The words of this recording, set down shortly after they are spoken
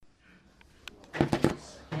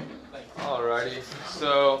Alrighty,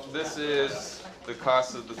 so this is the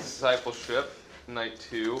Cost of Discipleship, night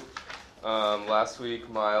 2. Last week,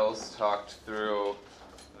 Miles talked through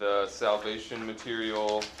the salvation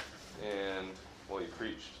material, and, he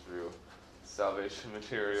preached through salvation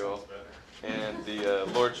material and the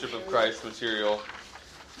Lordship of Christ material.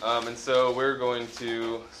 And so we're going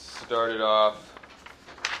to start it off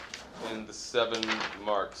in the 7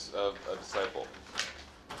 marks of a disciple.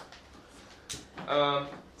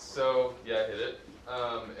 Hit it.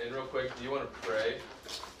 And real quick, do you want to pray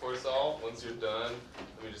for us all? Once you're done,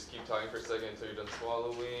 let me just keep talking for a second until you're done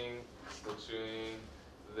swallowing, still chewing.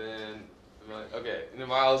 Then, okay. And then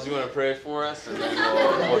Miles, you want to pray for us, and then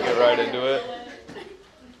we'll get right into it.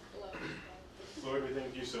 Lord, we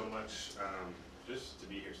thank you so much just to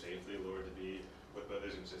be here safely, Lord, to be with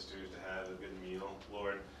brothers and sisters, to have a good meal,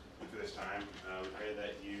 Lord, and for this time. We pray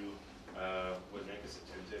that you would make us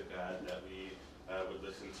attentive, God, that we would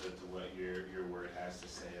listen to what your word has to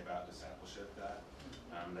say about discipleship, God,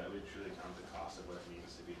 that we truly count the cost of what it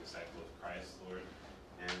means to be a disciple of Christ, Lord,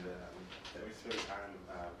 and that we spend time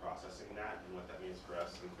processing that and what that means for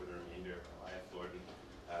us and for the remainder of our life, Lord, and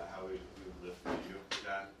how we would live for you,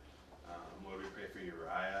 God. Lord, we pray for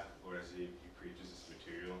Uriah, Lord, as he preaches this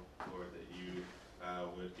material, Lord, that you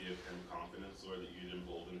would give him confidence, Lord, that you'd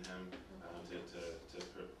embolden him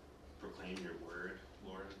to proclaim your word,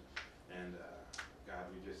 Lord, and God,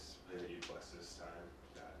 we just pray that you bless this time,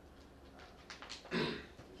 God.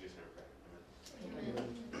 In Jesus' name we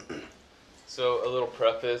pray. Amen. So, a little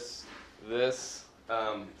preface. This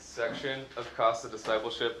section of Cost of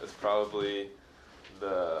Discipleship is probably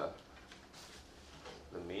the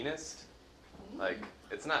meanest. Like,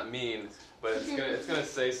 it's not mean, but it's gonna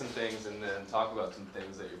say some things and then talk about some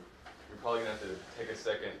things that you're probably gonna have to take a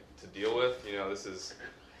second to deal with. You know, this is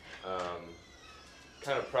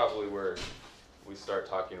kind of probably where we start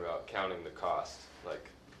talking about counting the cost, like,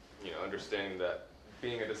 you know, understanding that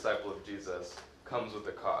being a disciple of Jesus comes with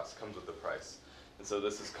a cost, comes with a price. And so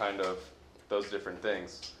this is kind of those different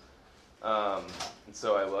things. And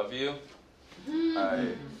so I love you.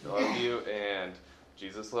 I love you, and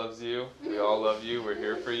Jesus loves you. We all love you. We're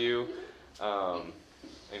here for you.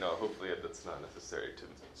 You know, hopefully that's not necessary to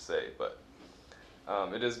say, but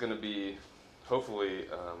it is going to be hopefully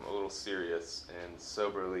a little serious and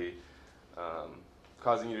soberly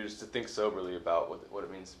causing you just to think soberly about what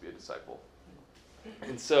it means to be a disciple.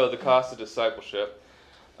 And so the cost of discipleship.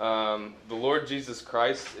 The Lord Jesus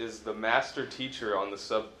Christ is the master teacher on the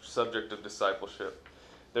subject of discipleship.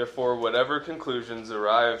 Therefore, whatever conclusions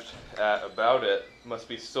arrived at about it must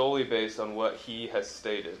be solely based on what he has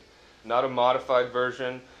stated, not a modified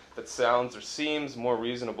version that sounds or seems more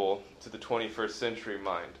reasonable to the 21st century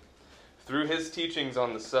mind. Through his teachings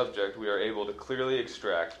on the subject, we are able to clearly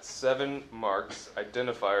extract 7 marks,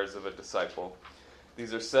 identifiers of a disciple.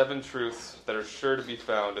 These are 7 truths that are sure to be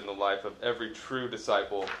found in the life of every true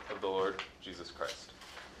disciple of the Lord Jesus Christ.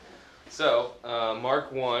 So,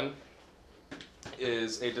 Mark 1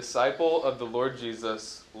 is a disciple of the Lord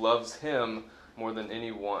Jesus loves him more than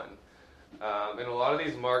anyone. And a lot of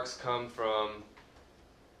these marks come from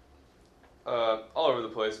all over the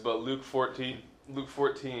place, but Luke 14,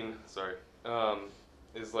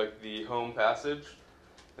 is like the home passage.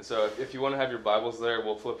 And so if you want to have your Bibles there,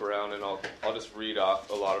 we'll flip around and I'll just read off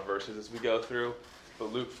a lot of verses as we go through.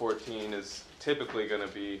 But Luke 14 is typically going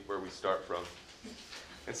to be where we start from.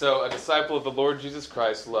 And so a disciple of the Lord Jesus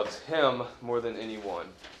Christ loves him more than anyone.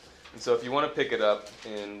 And so if you want to pick it up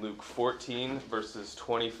in Luke 14, verses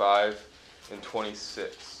 25 and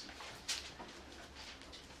 26.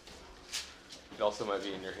 It also might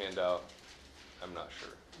be in your handout. I'm not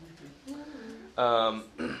sure.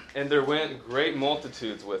 And there went great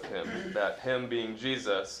multitudes with him, that him being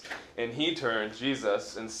Jesus. And he turned,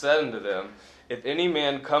 Jesus, and said unto them, If any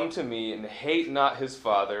man come to me and hate not his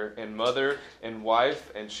father and mother and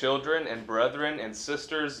wife and children and brethren and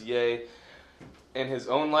sisters, yea, and his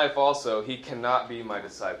own life also, he cannot be my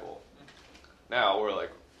disciple. Now we're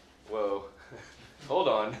like, whoa, hold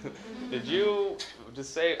on. Did you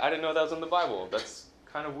just say, I didn't know that was in the Bible? That's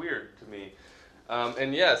kind of weird to me.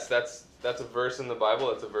 And yes, that's a verse in the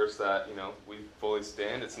Bible. It's a verse that, you know, we fully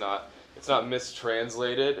stand. It's not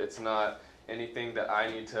mistranslated. It's not anything that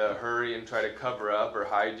I need to hurry and try to cover up or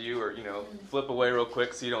hide you or, you know, flip away real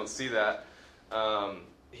quick so you don't see that.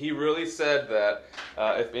 He really said that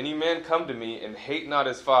if any man come to me and hate not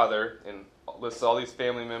his father, and lists all these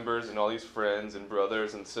family members and all these friends and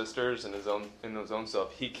brothers and sisters and his own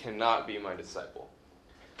self, he cannot be my disciple.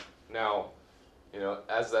 Now, you know,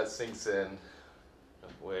 as that sinks in,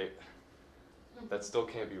 wait. that still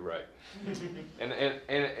can't be right. And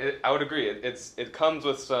I would agree. It comes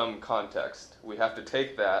with some context. We have to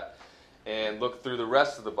take that and look through the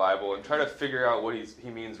rest of the Bible and try to figure out what he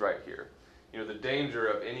means right here. The danger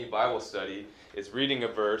of any Bible study is reading a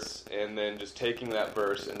verse and then just taking that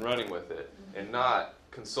verse and running with it and not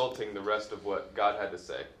consulting the rest of what God had to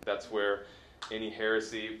say. That's where any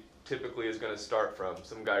heresy typically is going to start from.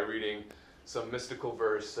 Some guy reading some mystical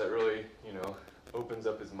verse that really, opens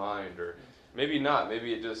up his mind, or maybe not.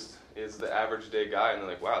 Maybe it just is the average day guy, and they're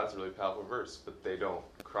like, wow, that's a really powerful verse, but they don't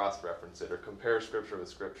cross-reference it or compare Scripture with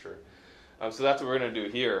Scripture. So that's what we're going to do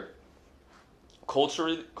here.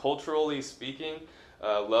 Culturally speaking,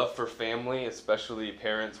 love for family, especially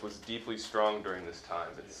parents, was deeply strong during this time.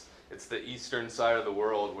 It's the eastern side of the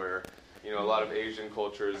world where, a lot of Asian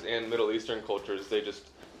cultures and Middle Eastern cultures,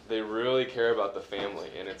 they really care about the family.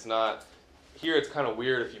 And it's not, here it's kind of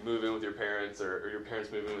weird if you move in with your parents or your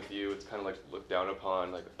parents move in with you. It's kind of like looked down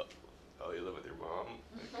upon, like, oh, you live with your mom?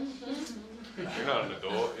 You're not an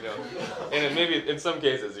adult, And maybe in some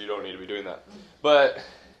cases you don't need to be doing that. But,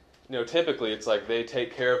 typically it's like they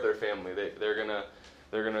take care of their family. They're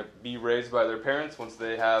gonna be raised by their parents. Once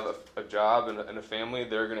they have a job and a family,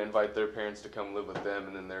 they're gonna invite their parents to come live with them,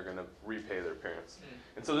 and then they're gonna repay their parents.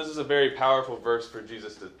 And so this is a very powerful verse for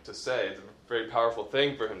Jesus to say. It's a very powerful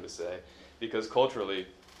thing for him to say, because culturally,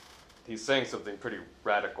 he's saying something pretty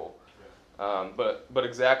radical. But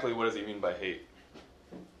exactly what does he mean by hate?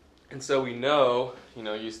 And so we know,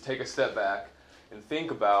 you take a step back and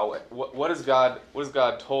think about what has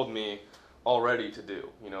God told me already to do.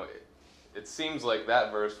 It seems like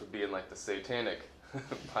that verse would be in like the Satanic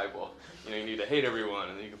Bible. You need to hate everyone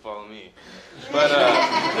and then you can follow me. But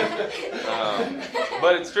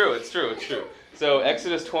it's true. So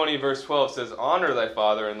Exodus 20 verse 12 says, "Honor thy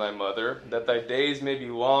father and thy mother, that thy days may be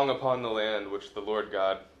long upon the land which the Lord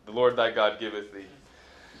thy God giveth thee."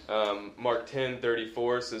 Mark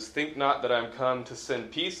 10:34 says, "Think not that I am come to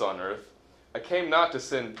send peace on earth. I came not to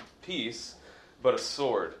send peace, but a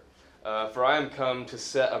sword. For I am come to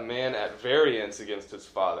set a man at variance against his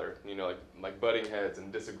father." Like butting heads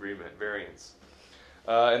and disagreement, variance.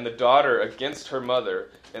 "And the daughter against her mother,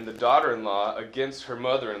 and the daughter-in-law against her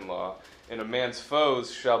mother-in-law. And a man's foes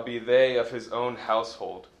shall be they of his own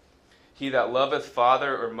household. He that loveth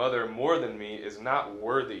father or mother more than me is not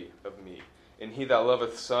worthy of me. And he that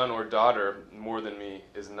loveth son or daughter more than me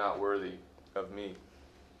is not worthy of me."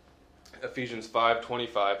 Ephesians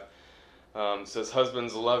 5:25 says,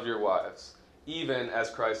 "Husbands, love your wives, even as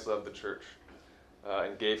Christ loved the church,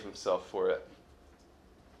 and gave himself for it."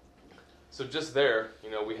 So just there,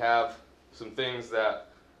 we have some things that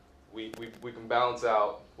we can balance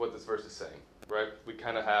out what this verse is saying, right? We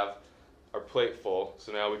kind of have our plate full,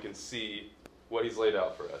 so now we can see what he's laid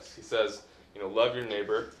out for us. He says, love your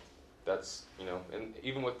neighbor. That's, and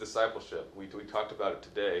even with discipleship, we talked about it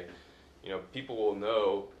today. People will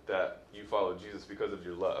know that you follow Jesus because of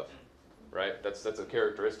your love, right? That's a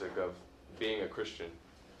characteristic of being a Christian,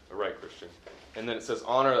 a right Christian. And then it says,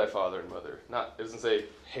 honor thy father and mother. It doesn't say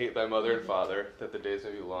hate thy mother and father, that the days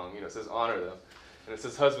may be long. It says honor them. And it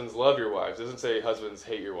says husbands, love your wives. It doesn't say husbands,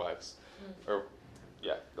 hate your wives.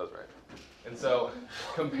 Yeah, that's right. And so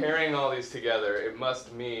comparing all these together, it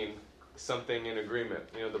must mean something in agreement.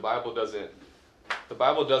 The Bible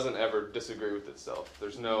doesn't ever disagree with itself.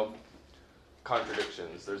 There's no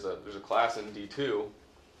contradictions. There's a class in D2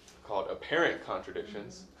 called apparent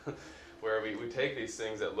contradictions, where we take these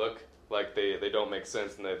things that look like they don't make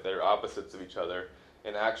sense and that they're opposites of each other,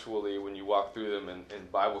 and actually when you walk through them in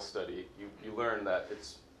Bible study, you learn that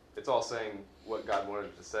it's all saying what God wanted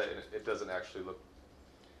it to say, and it doesn't actually look.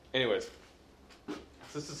 Anyways,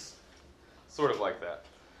 this is sort of like that.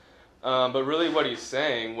 But really what he's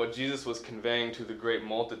saying, what Jesus was conveying to the great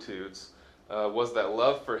multitudes, was that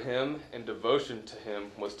love for him and devotion to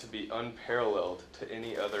him was to be unparalleled to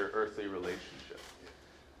any other earthly relationship.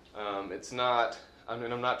 It's not, I'm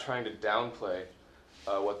not trying to downplay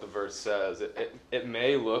what the verse says. It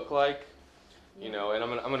may look like, and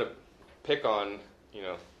I'm gonna pick on,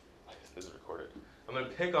 this is recorded. I'm gonna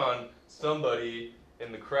pick on somebody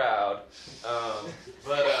in the crowd,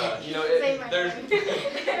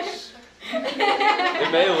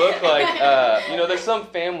 it may look like, there's some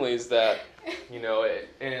families that, and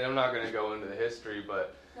I'm not going to go into the history,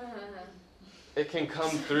 but it can come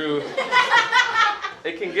through,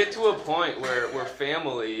 it can get to a point where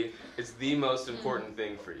family is the most important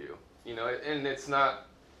thing for you, and it's not,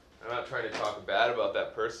 I'm not trying to talk bad about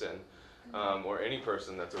that person, or any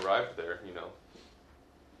person that's arrived there,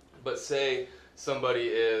 but say somebody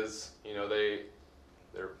is,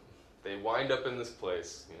 they wind up in this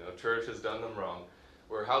place, church has done them wrong.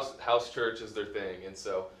 where house church is their thing. And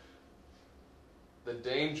so the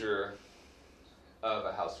danger of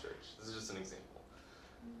a house church, this is just an example.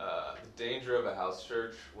 The danger of a house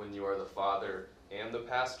church when you are the father and the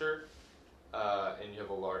pastor, and you have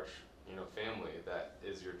a large, family that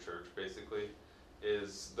is your church, basically,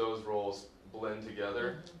 is those roles blend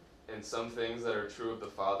together, and some things that are true of the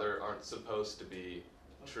father aren't supposed to be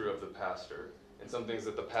true of the pastor, and some things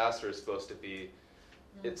that the pastor is supposed to be,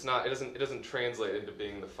 it doesn't translate into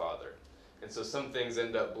being the father. And so some things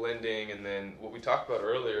end up blending, and then what we talked about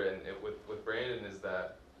earlier and with Brandon is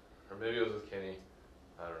that, or maybe it was with Kenny,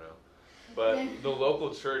 I don't know, but the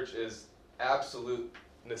local church is absolute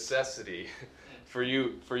necessity for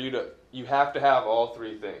you have to have all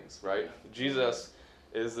three things, right? Jesus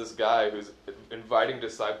is this guy who's inviting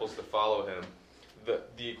disciples to follow him.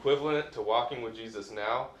 The equivalent to walking with Jesus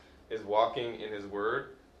now is walking in his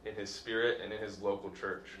word, in his spirit, and in his local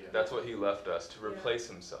church. Yeah. That's what he left us, to replace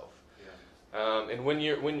himself. Yeah. And when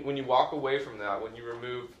you walk away from that, when you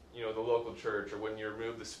remove the local church, or when you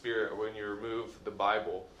remove the spirit, or when you remove the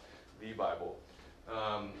Bible, you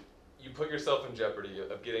put yourself in jeopardy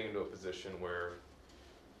of getting into a position where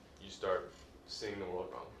you start seeing the world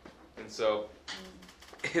wrong. And so,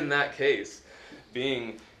 in that case,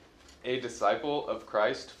 being a disciple of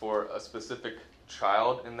Christ for a specific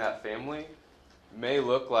child in that family may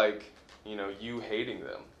look like, you hating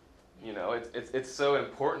them. It's so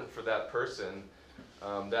important for that person,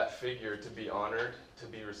 that figure, to be honored, to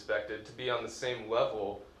be respected, to be on the same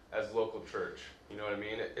level as local church. You know what I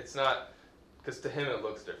mean? It's not, because to him it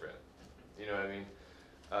looks different. You know what I mean?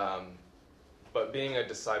 But being a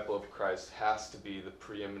disciple of Christ has to be the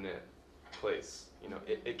preeminent place.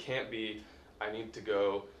 It can't be, I need to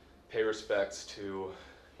go pay respects to,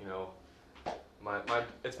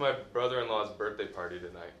 it's my brother-in-law's birthday party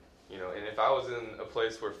tonight. And if I was in a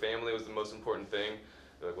place where family was the most important thing,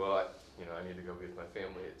 they're like, well, I need to go be with my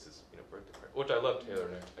family. It's his, birthday party, which I love Taylor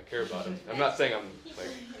and I care about him. I'm not saying I'm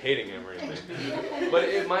hating him or anything, but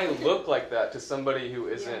it might look like that to somebody who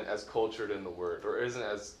isn't as cultured in the Word, or isn't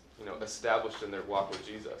as established in their walk with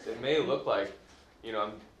Jesus. It may look like,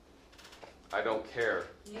 I don't care,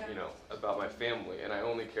 about my family, and I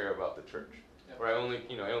only care about the church, or I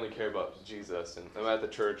only care about Jesus, and I'm at the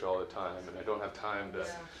church all the time, and I don't have time to.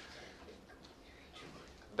 Yeah.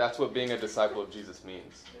 That's what being a disciple of Jesus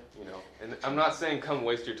means, And I'm not saying come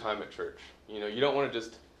waste your time at church. You don't want to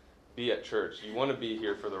just be at church. You want to be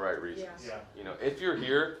here for the right reasons. Yeah. If you're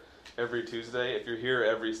here every Tuesday, if you're here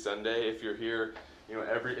every Sunday, if you're here,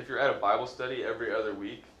 if you're at a Bible study every other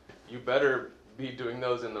week, you better be doing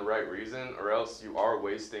those in the right reason, or else you are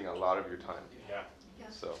wasting a lot of your time. Yeah.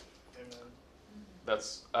 So, amen.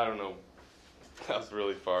 That's, I don't know. That was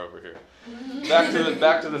really far over here. Back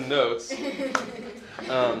to the notes.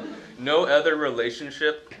 No other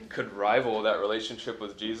relationship could rival that relationship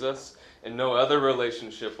with Jesus, and no other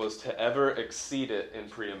relationship was to ever exceed it in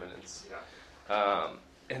preeminence. Yeah.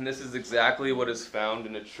 And this is exactly what is found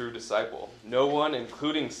in a true disciple. No one,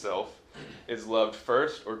 including self, is loved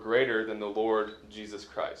first or greater than the Lord Jesus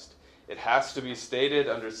Christ. It has to be stated,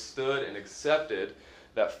 understood, and accepted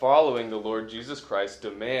that following the Lord Jesus Christ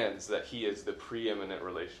demands that he is the preeminent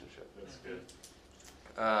relationship. That's good.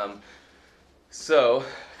 So,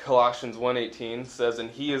 Colossians 1:18 says, "And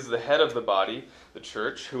he is the head of the body, the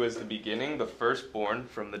church, who is the beginning, the firstborn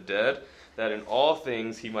from the dead, that in all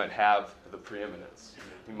things he might have the preeminence."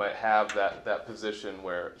 He might have that position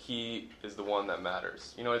where he is the one that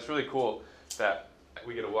matters. It's really cool that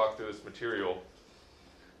we get to walk through this material,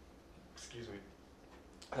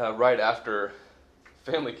 right after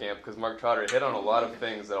family camp, because Mark Trotter hit on a lot of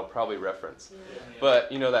things that I'll probably reference. Yeah. But,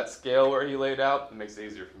 that scale where he laid out, it makes it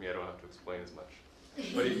easier for me. I don't have to explain as much.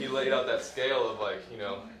 But he laid out that scale of I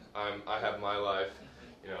have my life,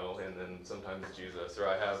 and then sometimes it's Jesus, or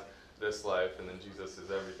I have this life, and then Jesus is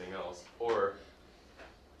everything else. Or,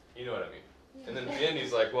 you know what I mean? Yeah. And then at the end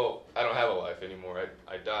he's like, well, I don't have a life anymore.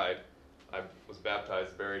 I died. I was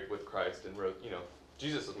baptized, buried with Christ, and wrote,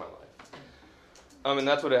 Jesus is my life. And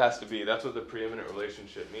that's what it has to be. That's what the preeminent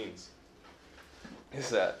relationship means.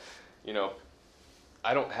 Is that,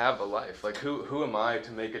 I don't have a life. Who am I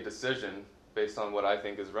to make a decision based on what I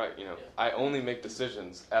think is right? I only make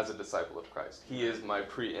decisions as a disciple of Christ. He is my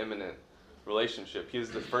preeminent relationship. He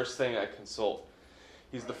is the first thing I consult.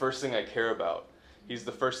 He's the first thing I care about. He's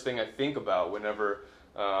the first thing I think about whenever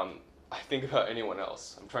I think about anyone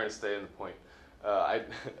else. I'm trying to stay in the point. A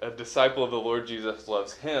disciple of the Lord Jesus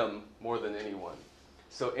loves him more than anyone.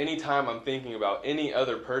 So anytime I'm thinking about any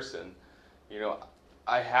other person,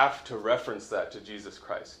 I have to reference that to Jesus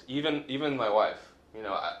Christ. Even my wife.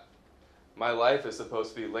 My life is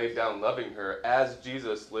supposed to be laid down loving her as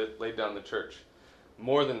Jesus laid down the church.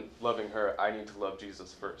 More than loving her, I need to love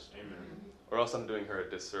Jesus first. Amen. Or else I'm doing her a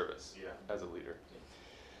disservice as a leader.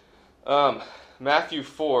 Matthew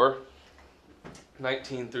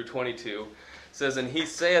 4:19 through 22 says, And he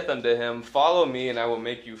saith unto him, Follow me, and I will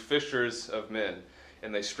make you fishers of men.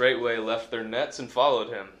 And they straightway left their nets and followed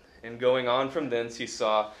him. And going on from thence he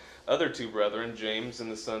saw other two brethren, James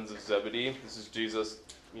and the sons of Zebedee. This is Jesus,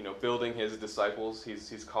 building his disciples.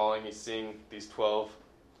 He's calling, he's seeing these 12,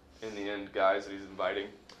 in the end, guys that he's inviting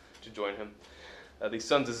to join him. These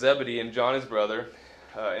sons of Zebedee and John his brother,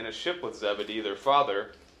 in a ship with Zebedee, their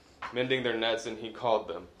father, mending their nets, and he called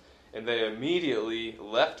them. And they immediately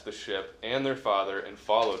left the ship and their father and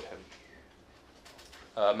followed him.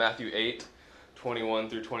 Matthew 8:21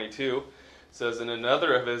 through 22 says, And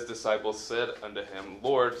another of his disciples said unto him,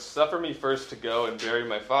 Lord, suffer me first to go and bury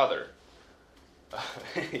my father.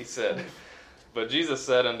 He said, But Jesus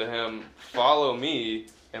said unto him, Follow me,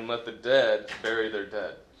 and let the dead bury their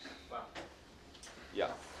dead. Wow.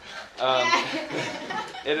 Yeah.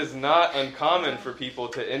 It is not uncommon for people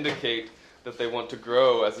to indicate that they want to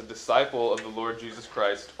grow as a disciple of the Lord Jesus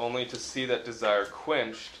Christ, only to see that desire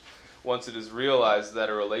quenched once it is realized that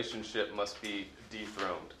a relationship must be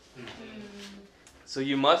dethroned. So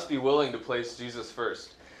you must be willing to place Jesus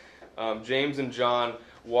first. James and John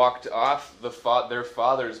walked off their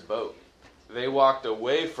father's boat. They walked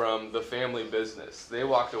away from the family business. They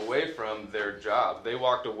walked away from their job. They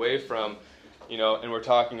walked away from, and we're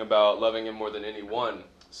talking about loving him more than anyone.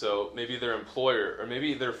 So maybe their employer, or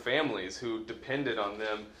maybe their families who depended on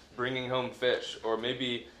them bringing home fish. Or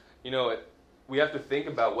maybe, we have to think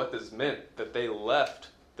about what this meant, that they left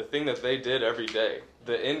the thing that they did every day,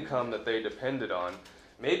 the income that they depended on.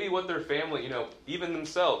 Maybe what their family, even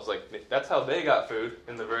themselves, like that's how they got food,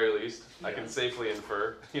 in the very least. Yeah. I can safely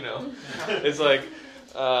infer, It's like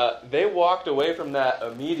they walked away from that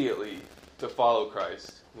immediately to follow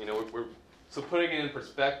Christ. So putting it in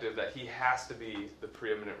perspective that he has to be the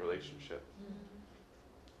preeminent relationship.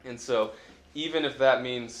 And so even if that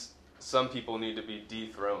means some people need to be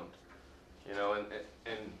dethroned, and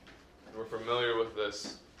we're familiar with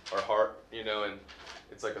this, our heart, and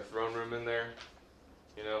it's like a throne room in there.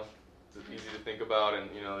 It's easy to think about, and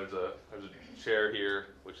there's a chair here,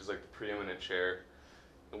 which is like the preeminent chair,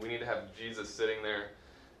 and we need to have Jesus sitting there,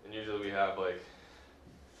 and usually we have like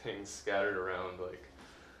things scattered around, like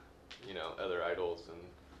other idols and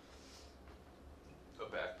a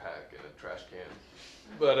backpack and a trash can.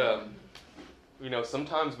 But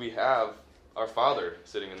sometimes we have our father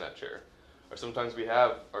sitting in that chair, or sometimes we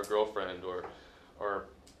have our girlfriend or our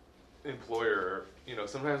employer, or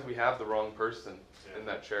sometimes we have the wrong person in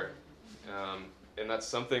that chair. And that's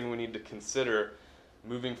something we need to consider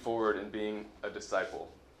moving forward and being a disciple,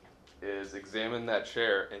 is examine that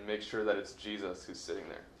chair and make sure that it's Jesus who's sitting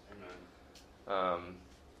there. Amen.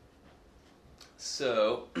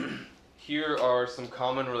 So here are some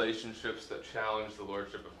common relationships that challenge the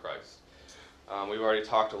lordship of Christ. We've already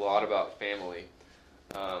talked a lot about family.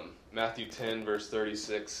 Matthew 10, verse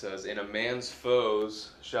 36 says, And a man's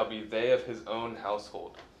foes shall be they of his own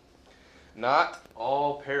household. Not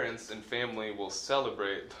all parents and family will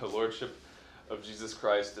celebrate the lordship of Jesus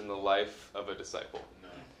Christ in the life of a disciple.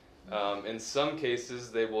 No. In some cases,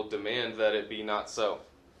 they will demand that it be not so.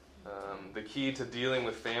 The key to dealing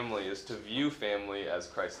with family is to view family as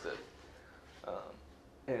Christ did.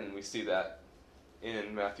 And we see that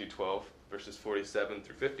in Matthew 12, verses 47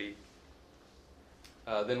 through 50.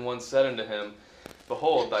 Then one said unto him,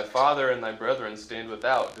 Behold, thy father and thy brethren stand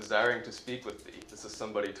without, desiring to speak with thee. This is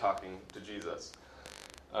somebody talking to Jesus.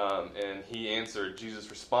 And he answered, Jesus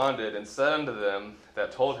responded and said unto them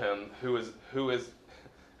that told him, Who is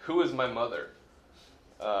my mother?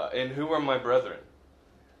 And who are my brethren?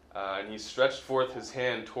 And he stretched forth his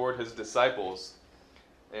hand toward his disciples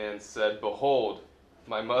and said, Behold,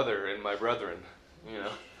 my mother and my brethren.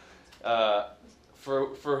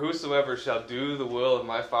 For whosoever shall do the will of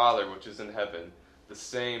my Father which is in heaven, the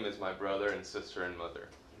same is my brother and sister and mother.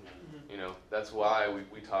 That's why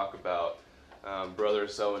we talk about brother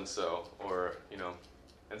so-and-so, or,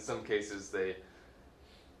 in some cases they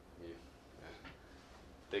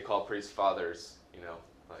call priests fathers,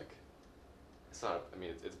 like, it's not,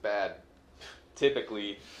 it's bad.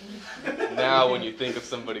 Typically, now when you think of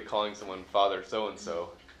somebody calling someone father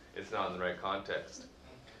so-and-so, it's not in the right context.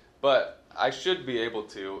 But I should be able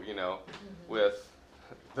to, with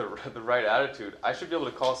the right attitude, I should be able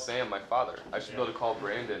to call Sam my father. I should be able to call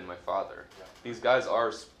Brandon my father. These guys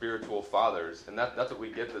are spiritual fathers, and that's what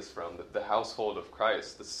we get this from, the household of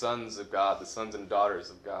Christ, the sons of God, the sons and daughters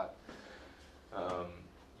of God.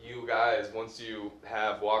 you guys, once you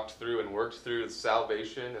have walked through and worked through the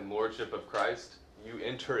salvation and lordship of Christ, you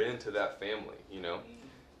enter into that family,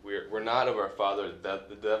 We're not of our father,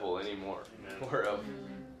 the devil, anymore. Amen. We're of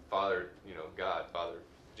Father, God, Father,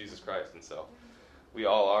 Jesus Christ. And so we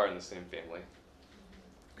all are in the same family.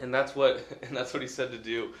 And that's what he said to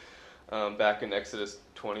do back in Exodus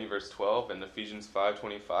 20, verse 12, and Ephesians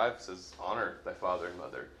 5:25 says, honor thy father and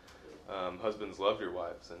mother. Husbands, love your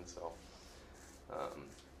wives. And so,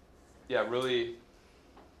 really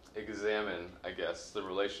examine, I guess, the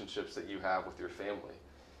relationships that you have with your family.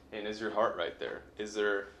 And is your heart right there? Is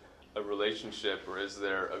there a relationship, or is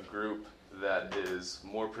there a group that is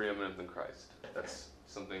more preeminent than Christ? That's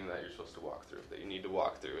something that you're supposed to walk through, that you need to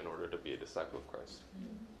walk through in order to be a disciple of Christ.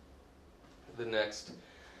 The next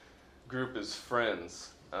group is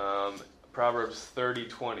friends. Proverbs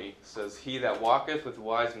 30:20 says, he that walketh with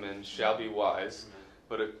wise men shall be wise,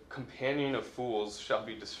 but a companion of fools shall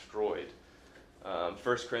be destroyed. 1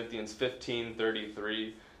 Corinthians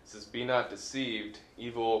 15:33 says, be not deceived,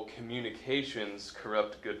 evil communications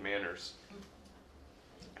corrupt good manners.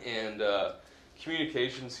 And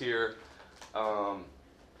communications here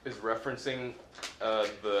is referencing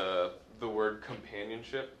the word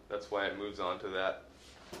companionship. That's why it moves on to that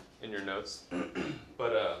in your notes.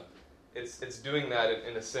 But it's doing that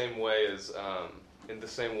in the same way as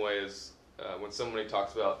when somebody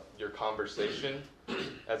talks about your conversation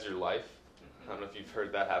as your life. I don't know if you've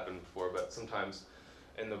heard that happen before, but sometimes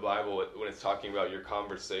in the Bible, when it's talking about your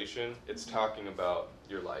conversation, it's talking about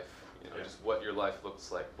your life. Just what your life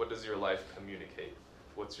looks like. What does your life communicate?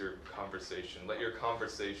 What's your conversation? Let your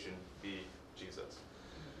conversation be Jesus.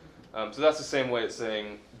 So that's the same way it's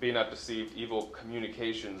saying, be not deceived, evil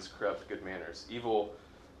communications corrupt good manners. Evil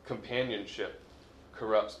companionship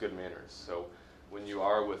corrupts good manners. So when you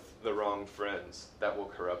are with the wrong friends, that will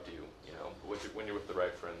corrupt you. When you're with the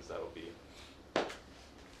right friends, that will be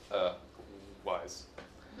wise.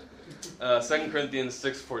 2 Corinthians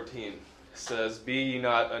 6:14 says, be ye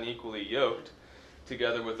not unequally yoked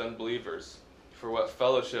together with unbelievers. For what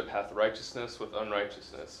fellowship hath righteousness with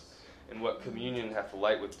unrighteousness? And what communion hath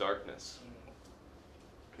light with darkness?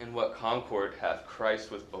 And what concord hath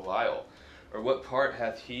Christ with Belial? Or what part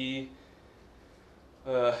hath he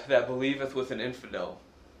that believeth with an infidel?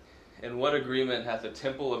 And what agreement hath the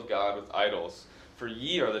temple of God with idols? For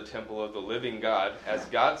ye are the temple of the living God, as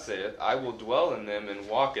God saith, I will dwell in them and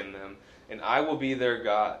walk in them, and I will be their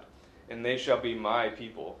God, and they shall be my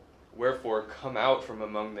people. Wherefore come out from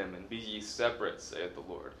among them, and be ye separate, saith the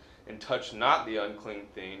Lord, and touch not the unclean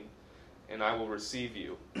thing, and I will receive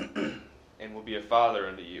you, and will be a father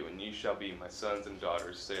unto you, and ye shall be my sons and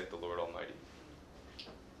daughters, saith the Lord Almighty.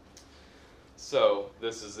 So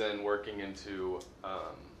this is then working into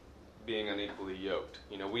being unequally yoked.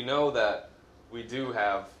 We know that we do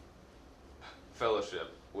have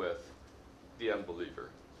fellowship with the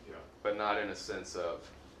unbeliever, but not in a sense of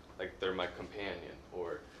like they're my companion,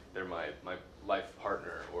 or they're my life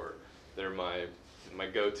partner, or they're my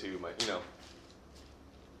go-to.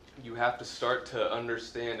 You have to start to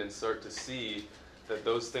understand and start to see that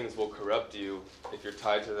those things will corrupt you if you're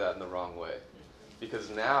tied to that in the wrong way. Because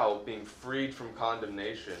now, being freed from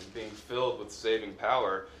condemnation, being filled with saving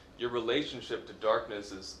power, your relationship to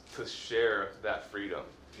darkness is to share that freedom.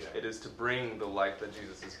 Yeah. It is to bring the light that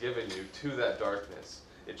Jesus has given you to that darkness.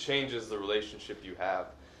 It changes the relationship you have.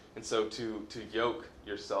 And so to yoke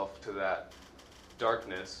yourself to that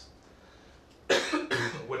darkness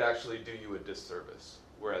would actually do you a disservice.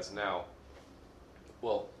 Whereas now,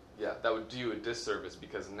 that would do you a disservice,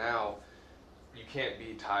 because now you can't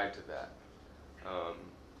be tied to that.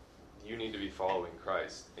 You need to be following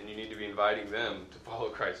Christ, and you need to be inviting them to follow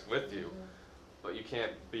Christ with you. But you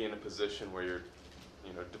can't be in a position where you're,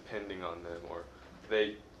 depending on them, or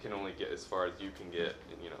they can only get as far as you can get,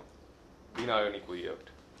 and be not unequally yoked.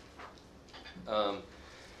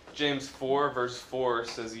 James 4 verse 4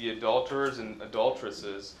 says, ye adulterers and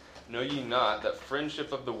adulteresses, know ye not that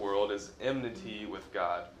friendship of the world is enmity with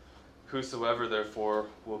God? Whosoever therefore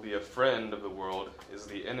will be a friend of the world is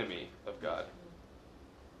the enemy of God.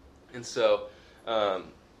 And so,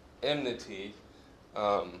 enmity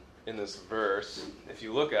in this verse, if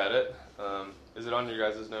you look at it, is it on your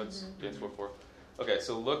guys' notes? James 4:4. Okay,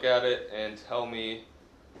 so look at it and tell me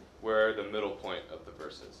where the middle point of the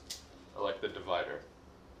verse is, or like the divider.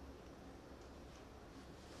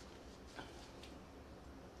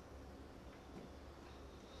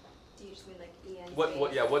 Do you just mean like E and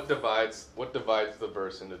What divides the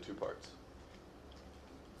verse into two parts?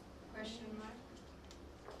 Question mark?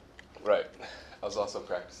 Right. I was also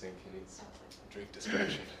practicing Kenny's drink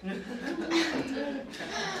distraction.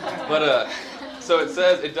 But, so it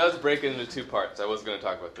says, it does break it into two parts. I was going to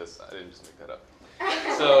talk about this. I didn't just make that up.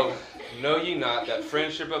 So, know ye not that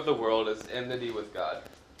friendship of the world is enmity with God?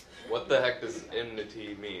 What the heck does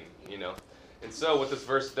enmity mean, you know? And so what this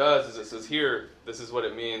verse does is it says here, this is what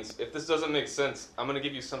it means. If this doesn't make sense, I'm going to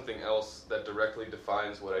give you something else that directly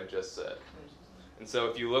defines what I just said. And so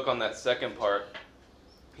if you look on that second part,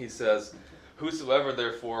 he says, whosoever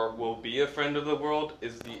therefore will be a friend of the world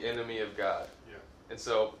is the enemy of God. Yeah. And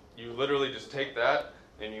so you literally just take that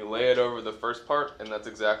and you lay it over the first part, and that's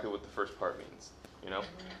exactly what the first part means, you know?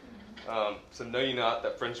 So know ye not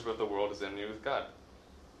that friendship of the world is enmity with God.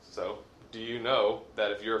 So do you know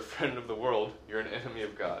that if you're a friend of the world, you're an enemy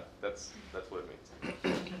of God? That's what it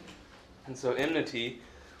means. And so enmity,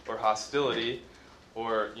 or hostility,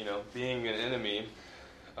 or, you know, being an enemy,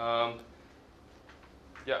 yeah,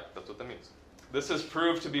 that's what that means. This has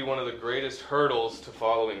proved to be one of the greatest hurdles to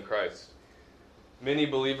following Christ. Many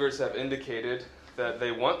believers have indicated that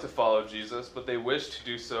they want to follow Jesus, but they wish to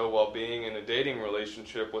do so while being in a dating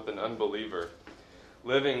relationship with an unbeliever,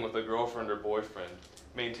 living with a girlfriend or boyfriend,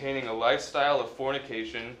 maintaining a lifestyle of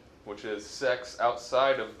fornication, which is sex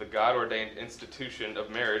outside of the God-ordained institution of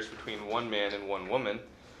marriage between one man and one woman,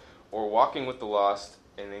 or walking with the lost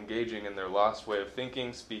and engaging in their lost way of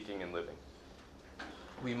thinking, speaking, and living.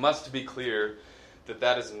 We must be clear that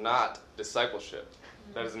that is not discipleship.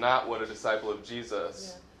 That is not what a disciple of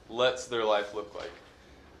Jesus lets their life look like.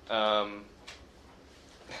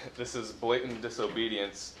 This is blatant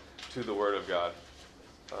disobedience to the Word of God.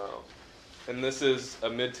 And this is a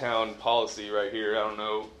Midtown policy right here. I don't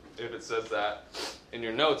know if it says that in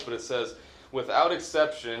your notes, but it says, without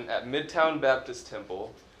exception, at Midtown Baptist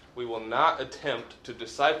Temple, we will not attempt to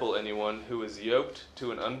disciple anyone who is yoked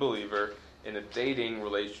to an unbeliever in a dating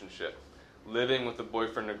relationship, living with a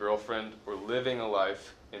boyfriend or girlfriend, or living a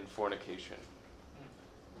life in fornication,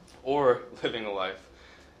 or living a life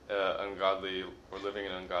ungodly, or living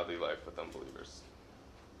an ungodly life with unbelievers.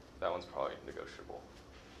 That one's probably negotiable,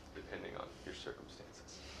 depending on your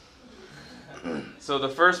circumstances. So the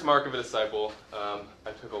first mark of a disciple,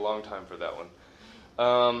 I took a long time for that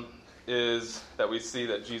one, is that we see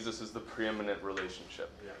that Jesus is the preeminent relationship.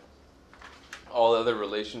 Yeah. All other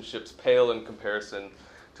relationships pale in comparison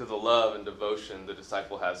to the love and devotion the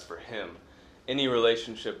disciple has for him. Any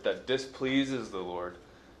relationship that displeases the Lord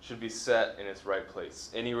should be set in its right place.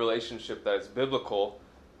 Any relationship that is biblical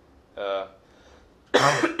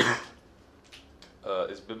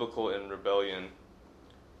is biblical in rebellion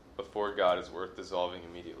before God is worth dissolving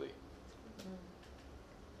immediately.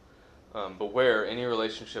 Beware any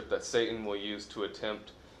relationship that Satan will use to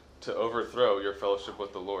attempt to overthrow your fellowship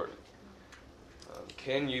with the Lord.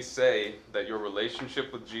 Can you say that your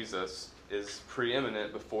relationship with Jesus is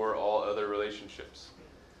preeminent before all other relationships?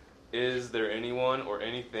 Is there anyone or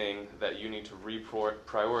anything that you need to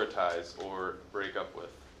reprioritize or break up with?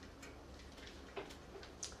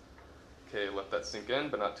 Okay, let that sink in,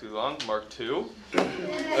 but not too long. Mark 2.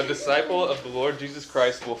 A disciple of the Lord Jesus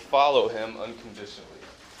Christ will follow him unconditionally.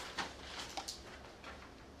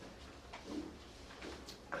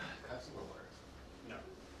 Can I have some more water? No.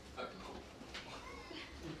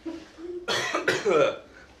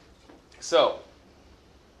 So,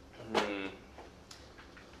 my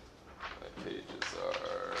pages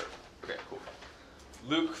are... Okay, cool.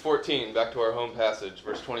 Luke 14, back to our home passage,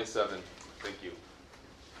 verse 27. Thank you.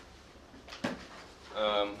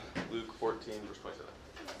 Luke 14, verse 27.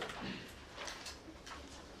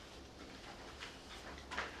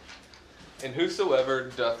 And whosoever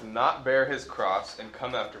doth not bear his cross and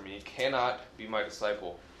come after me cannot be my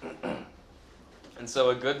disciple. And so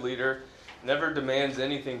a good leader never demands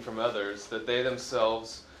anything from others that they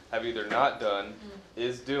themselves have either not done,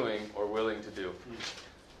 is doing, or willing to do.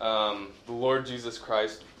 The Lord Jesus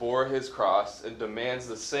Christ bore his cross and demands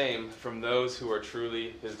the same from those who are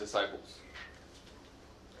truly his disciples.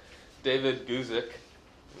 David Guzik,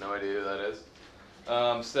 no idea who that is,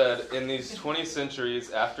 said, in these 20 centuries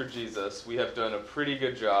after Jesus, we have done a pretty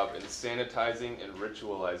good job in sanitizing and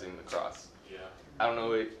ritualizing the cross. Yeah. I don't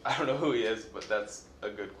know who he is, but that's a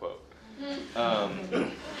good quote.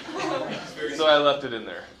 So I left it in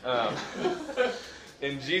there.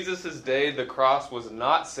 In Jesus' day, the cross was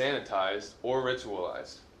not sanitized or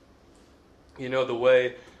ritualized. You know, the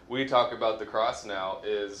way we talk about the cross now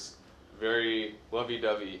is very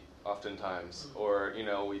lovey-dovey oftentimes. Or, you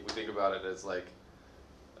know, we think about it as like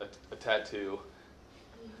a tattoo.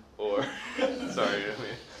 Or, sorry,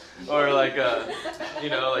 or like, you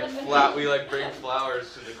know, like we like bring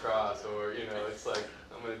flowers to the cross. Or, you know, it's like,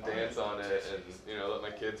 I'm going to dance on it and, let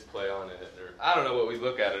my kids play on it. Or I don't know what we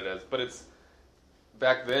look at it as, but it's,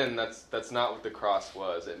 back then, that's not what the cross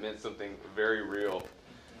was. It meant something very real.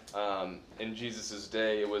 In Jesus'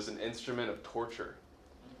 day, it was an instrument of torture.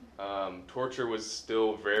 Torture was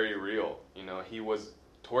still very real. He was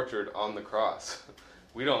tortured on the cross.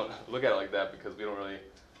 We don't look at it like that because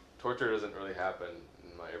torture doesn't really happen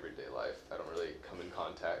in my everyday life. I don't really come in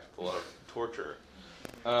contact with a lot of torture.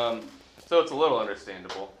 So it's a little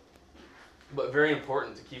understandable, but very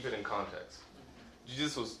important to keep it in context.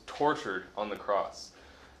 Jesus was tortured on the cross.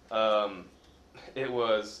 It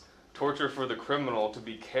was torture for the criminal to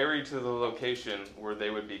be carried to the location where they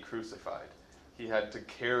would be crucified. He had to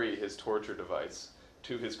carry his torture device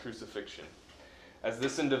to his crucifixion. As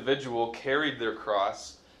this individual carried their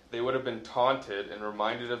cross, they would have been taunted and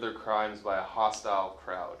reminded of their crimes by a hostile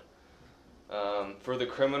crowd. For the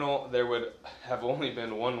criminal, there would have only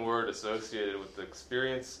been one word associated with the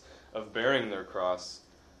experience of bearing their cross: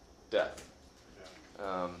 death.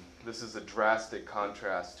 This is a drastic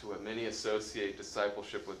contrast to what many associate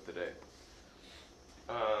discipleship with today.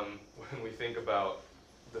 When we think about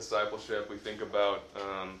discipleship, we think about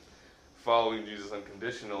following Jesus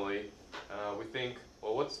unconditionally. We think,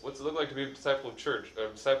 well, what's it look like to be a disciple of church,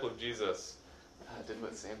 a disciple of Jesus? I did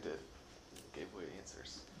what Sam did, gave away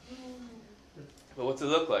answers. But what's it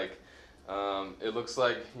look like? It looks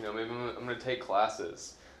like, maybe I'm going to take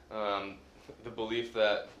classes. The belief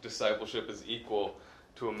that discipleship is equal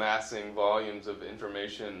to amassing volumes of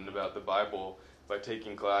information about the Bible by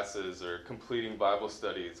taking classes or completing Bible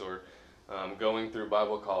studies or going through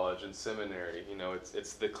Bible college and seminary.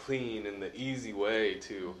 It's the clean and the easy way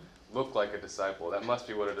to look like a disciple. That must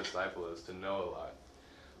be what a disciple is, to know a lot.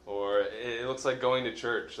 Or it looks like going to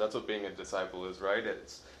church. That's what being a disciple is, right?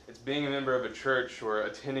 It's being a member of a church or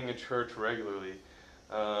attending a church regularly,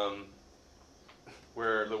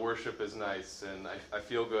 where the worship is nice and I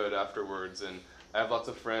feel good afterwards, and I have lots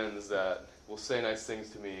of friends that will say nice things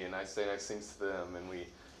to me and I say nice things to them, and we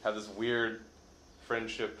have this weird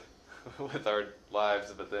friendship with our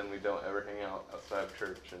lives, but then we don't ever hang out outside of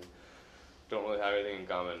church and don't really have anything in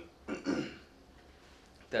common.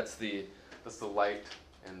 That's the light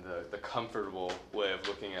and the comfortable way of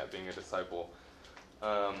looking at being a disciple.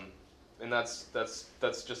 And that's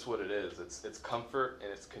just what it is. It's comfort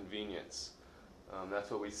and it's convenience.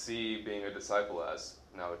 That's what we see being a disciple as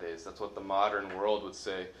nowadays. That's what the modern world would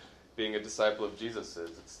say being a disciple of Jesus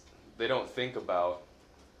is. They don't think about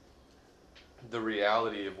the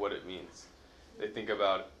reality of what it means. They think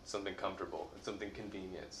about something comfortable and something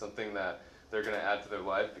convenient, something that they're going to add to their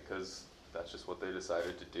life because that's just what they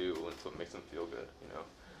decided to do and it's what makes them feel good,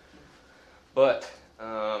 But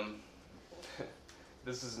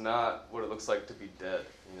this is not what it looks like to be dead.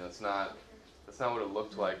 That's not what it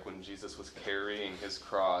looked like when Jesus was carrying his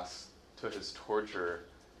cross to his torture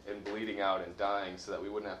and bleeding out and dying so that we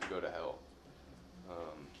wouldn't have to go to hell.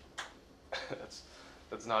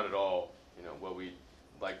 That's not at all, what we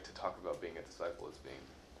like to talk about being a disciple as being.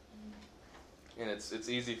 And it's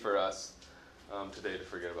easy for us today to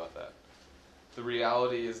forget about that. The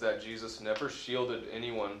reality is that Jesus never shielded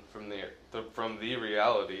anyone from the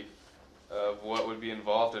reality of what would be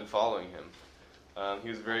involved in following him. He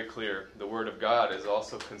was very clear. The Word of God is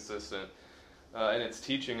also consistent in its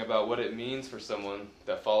teaching about what it means for someone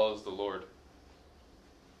that follows the Lord.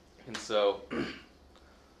 And so,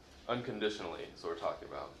 unconditionally is what we're talking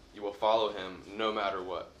about. You will follow him no matter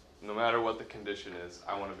what. No matter what the condition is,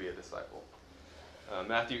 I want to be a disciple.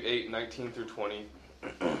 Matthew 8:19-20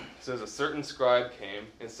 says, "A certain scribe came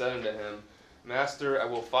and said unto him, Master, I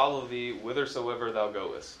will follow thee whithersoever thou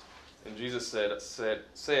goest. And Jesus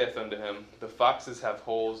saith unto him, The foxes have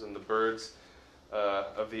holes, and the birds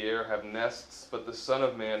of the air have nests, but the Son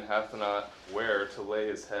of Man hath not where to lay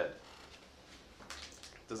his head."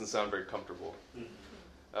 Doesn't sound very comfortable.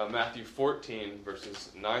 Matthew 14, verses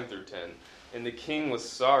 9-10. "And the king was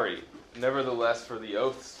sorry, nevertheless for the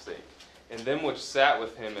oath's sake. And them which sat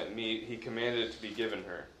with him at meat, he commanded it to be given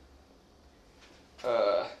her."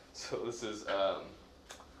 So this is,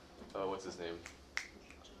 what's his name?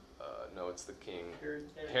 No, it's the king.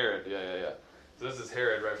 Herod, yeah. So this is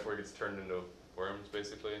Herod right before he gets turned into worms,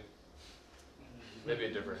 basically. Maybe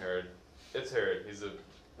a different Herod. It's Herod. He's a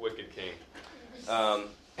wicked king.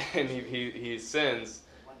 And he sins,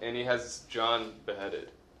 and he has John beheaded.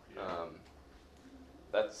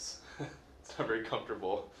 It's not very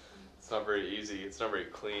comfortable. It's not very easy. It's not very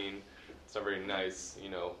clean. It's not very nice.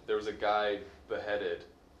 There was a guy beheaded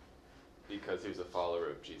because he was a follower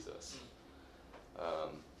of Jesus.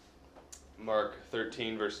 Mark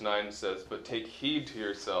 13, verse 9 says, "But take heed to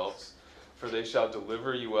yourselves, For they shall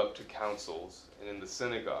deliver you up to councils, and in the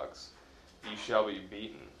synagogues ye shall be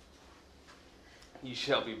beaten. Ye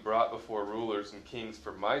shall be brought before rulers and kings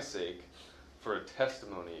for my sake, for a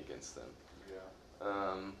testimony against them.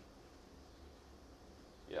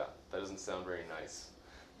 Yeah, that doesn't sound very nice.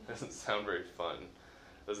 Doesn't sound very fun.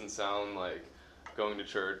 Doesn't sound like going to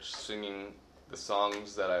church, singing the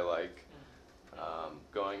songs that I like,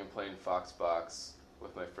 going and playing Foxbox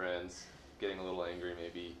with my friends, getting a little angry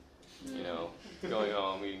maybe, going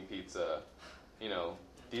home, eating pizza.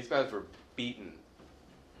 These guys were beaten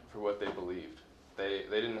for what they believed. They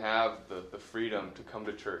didn't have the freedom to come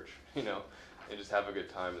to church, and just have a good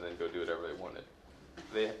time and then go do whatever they wanted.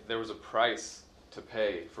 There was a price to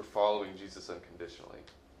pay for following Jesus unconditionally.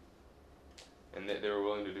 And they were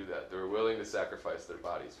willing to do that. They were willing to sacrifice their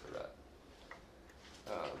bodies for that.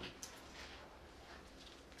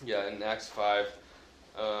 In Acts 5,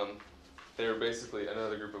 they were basically,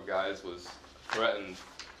 another group of guys was threatened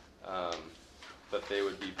that they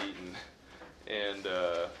would be beaten. And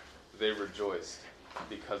they rejoiced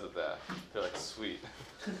because of that. They're like, sweet,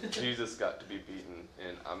 Jesus got to be beaten,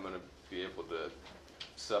 and I'm going to be able to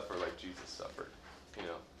suffer like Jesus suffered.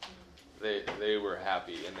 They were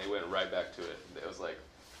happy, and they went right back to it. It was like,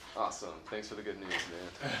 awesome, thanks for the good news,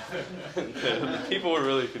 man. And people were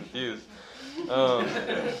really confused.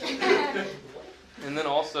 And then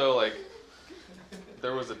also,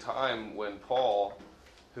 there was a time when Paul,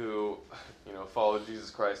 who, followed Jesus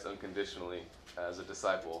Christ unconditionally as a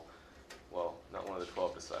disciple, well, not one of the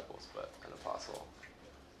 12 disciples, but an apostle.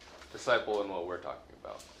 Disciple in what we're talking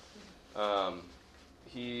about.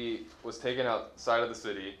 He was taken outside of the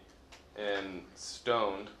city and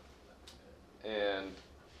stoned, and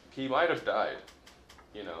he might have died.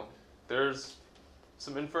 There's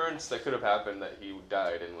some inference that could have happened that he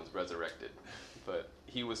died and was resurrected, but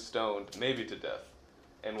he was stoned, maybe to death,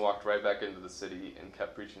 and walked right back into the city and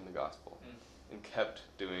kept preaching the gospel and kept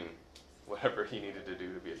doing whatever he needed to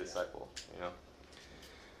do to be a disciple.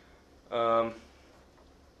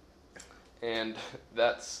 And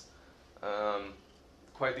that's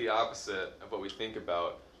quite the opposite of what we think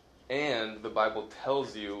about. And the Bible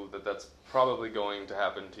tells you that that's probably going to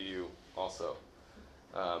happen to you also.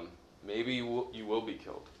 Maybe you will be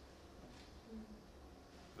killed.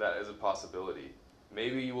 That is a possibility.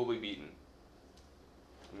 Maybe you will be beaten.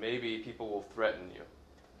 Maybe people will threaten you.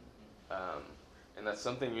 And that's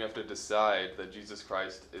something you have to decide that Jesus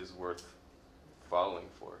Christ is worth following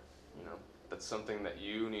for. That's something that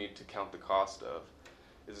you need to count the cost of.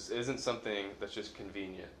 This isn't something that's just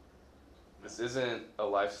convenient. This isn't a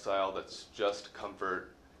lifestyle that's just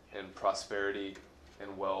comfort and prosperity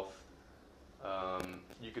and wealth.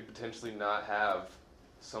 You could potentially not have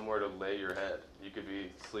somewhere to lay your head. You could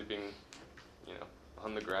be sleeping,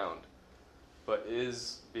 on the ground. But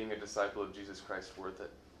is being a disciple of Jesus Christ worth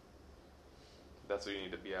it? That's what you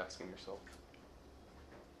need to be asking yourself.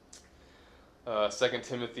 2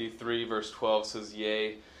 Timothy 3 verse 12 says,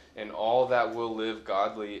 "Yea, and all that will live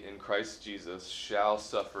godly in Christ Jesus shall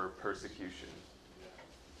suffer persecution."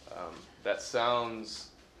 That sounds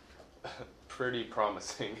pretty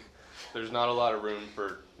promising. There's not a lot of room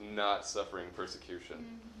for not suffering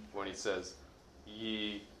persecution. When he says,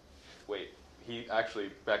 he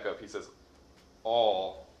actually, back up, he says,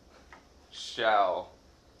 all shall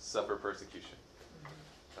suffer persecution.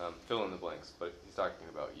 Fill in the blanks, but he's talking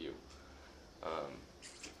about you.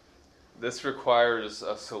 This requires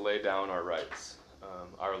us to lay down our rights,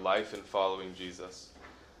 our life in following Jesus.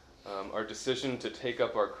 Our decision to take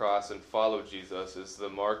up our cross and follow Jesus is the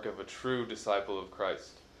mark of a true disciple of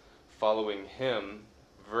Christ, following him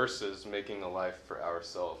versus making a life for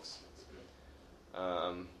ourselves.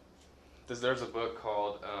 There's a book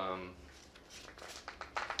called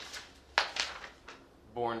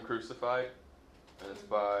Born Crucified, and it's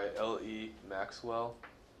by L.E. Maxwell.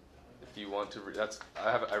 If you want to read,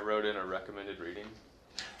 I wrote in a recommended reading.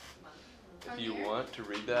 If you want to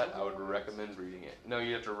read that, I would recommend reading it. No,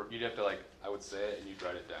 you'd have to I would say it and you'd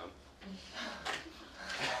write it down.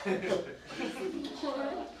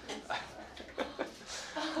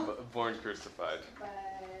 Born Crucified.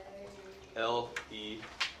 L.E.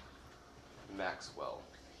 Maxwell.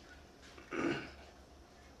 I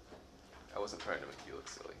wasn't trying to make you look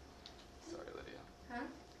silly. Sorry, Lydia. Huh?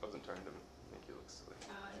 I wasn't trying to make you look silly.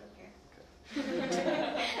 Oh,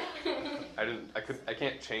 I don't care. I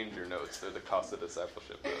can't change your notes. They're the Cost of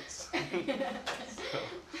Discipleship notes.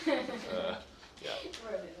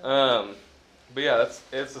 But yeah,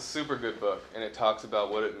 it's a super good book, and it talks about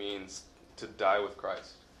what it means to die with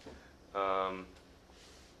Christ. I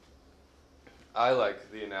like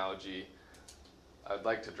the analogy. I'd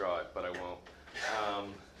like to draw it, but I won't.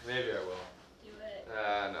 Maybe I will. Do it.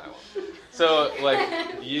 No, I won't. So,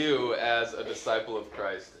 like, you as a disciple of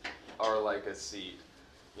Christ are like a seed.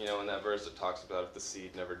 You know, in that verse it talks about if the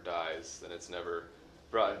seed never dies, then it's never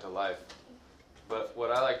brought into life. But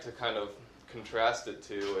what I like to kind of contrast it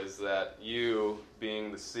to is that you,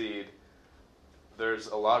 being the seed, there's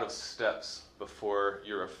a lot of steps before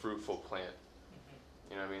you're a fruitful plant.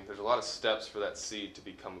 You know what I mean? There's a lot of steps for that seed to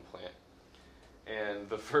become a plant. And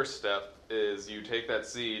the first step is you take that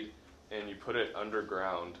seed and you put it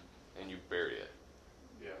underground and you bury it.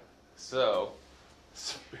 Yeah. So,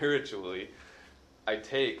 spiritually,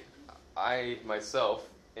 I myself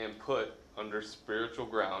am put under spiritual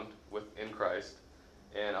ground within Christ,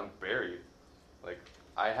 and I'm buried. Like,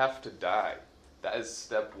 I have to die. That is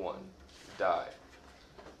step one. Die.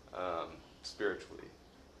 Spiritually.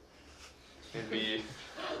 And be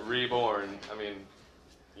reborn. I mean,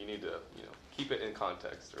 you need to, keep it in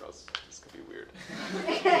context, or else this could be weird.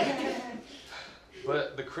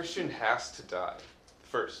 But the Christian has to die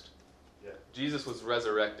first. Yeah. Jesus was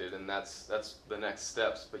resurrected, and that's the next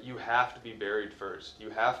steps. But you have to be buried first. You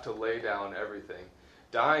have to lay down everything.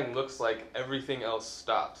 Dying looks like everything else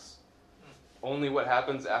stops. Only what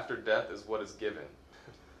happens after death is what is given.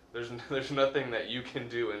 There's nothing that you can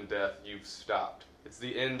do in death. You've stopped. It's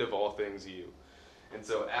the end of all things you. And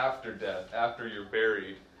so after death, after you're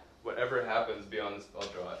buried, whatever happens beyond this, I'll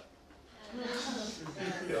draw it.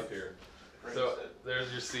 Up here. So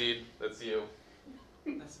there's your seed. That's you.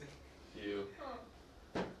 That's me. You.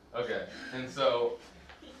 Okay. And so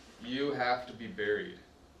you have to be buried.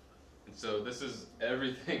 And so this is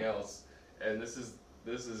everything else. And this is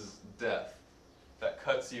death that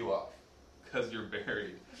cuts you off. Because you're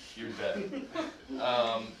buried. You're dead.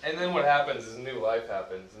 And then what happens is new life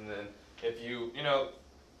happens. And then if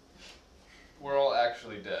we're all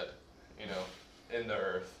actually dead, in the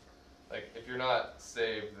earth. Like, if you're not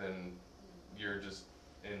saved, then you're just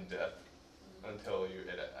in death until you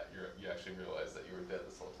actually realize that you were dead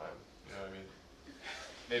this whole time. You know what I mean?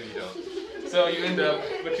 Maybe you don't. So you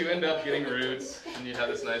end up getting roots, and you have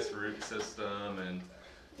this nice root system, and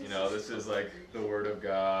this is like the Word of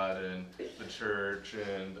God and the church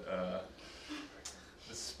and the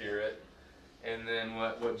Spirit. And then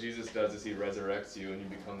what Jesus does is he resurrects you, and you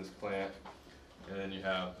become this plant. And then you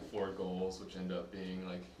have the 4 goals, which end up being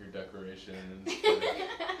like your decorations,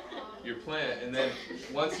 your plant. And then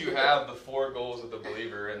once you have the 4 goals of the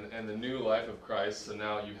believer and the new life of Christ, so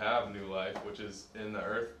now you have new life, which is in the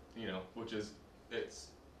earth, which is,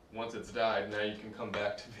 once it's died, now you can come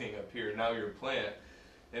back to being up here. Now you're a plant.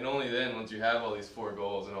 And only then, once you have all these 4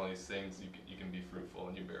 goals and all these things, you can be fruitful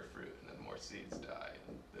and you bear fruit. And then more seeds die,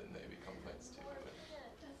 and then they become plants too.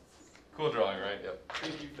 Cool drawing, right? Yep.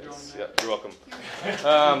 Thank you for drawing that. Yep, you're welcome.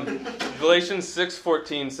 Galatians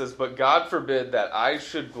 6:14 says, "But God forbid that I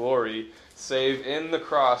should glory, save in the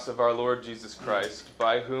cross of our Lord Jesus Christ,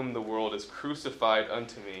 by whom the world is crucified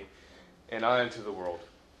unto me, and I unto the world."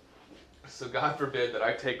 So God forbid that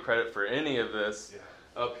I take credit for any of this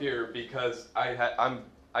up here, because I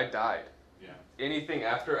died. Yeah. Anything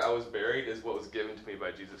after I was buried is what was given to me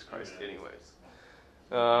by Jesus Christ anyways.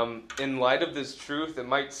 In light of this truth, it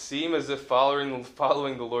might seem as if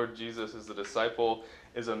following the Lord Jesus as a disciple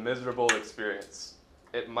is a miserable experience.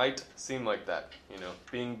 It might seem like that,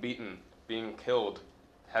 being beaten, being killed,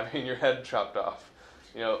 having your head chopped off.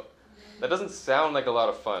 That doesn't sound like a lot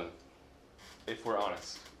of fun, if we're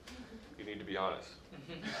honest. You need to be honest.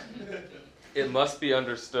 It must be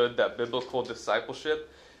understood that biblical discipleship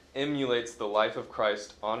emulates the life of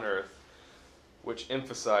Christ on earth, which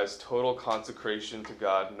emphasize total consecration to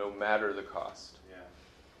God no matter the cost. Yeah.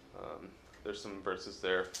 There's some verses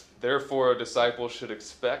there. Therefore, a disciple should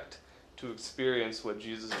expect to experience what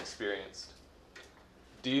Jesus experienced.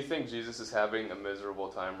 Do you think Jesus is having a miserable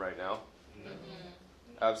time right now? No.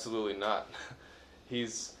 Absolutely not.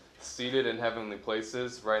 He's seated in heavenly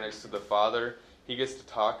places right next to the Father. He gets to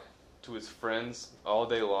talk to his friends all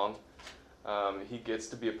day long. He gets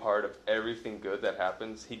to be a part of everything good that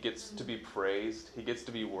happens. He gets to be praised. He gets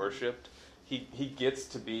to be worshipped. He gets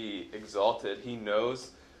to be exalted. He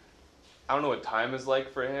knows, I don't know what time is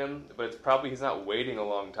like for him, but it's probably he's not waiting a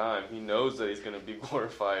long time. He knows that he's going to be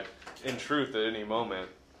glorified in truth at any moment.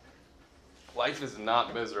 Life is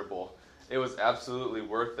not miserable. It was absolutely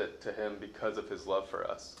worth it to him because of his love for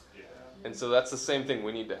us. Yeah. And so that's the same thing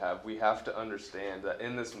we need to have. We have to understand that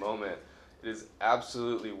in this moment, it is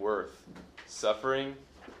absolutely worth suffering,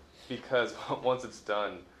 because once it's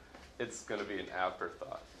done, it's going to be an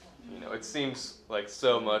afterthought. It seems like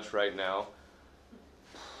so much right now.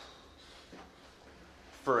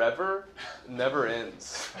 Forever never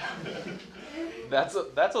ends.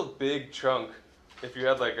 That's a big chunk. If you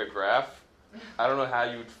had like a graph, I don't know how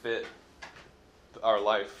you would fit our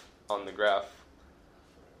life on the graph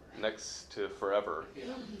next to forever.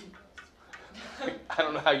 I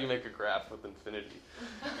don't know how you make a graph with infinity.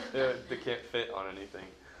 They can't fit on anything.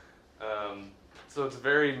 So it's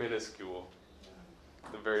very minuscule.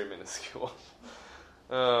 Very minuscule.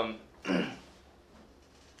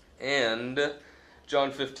 And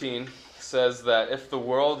John 15 says that if the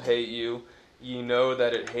world hate you, ye know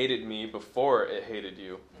that it hated me before it hated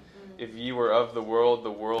you. If ye were of the world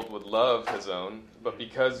would love his own. But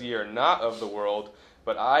because ye are not of the world,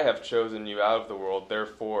 but I have chosen you out of the world,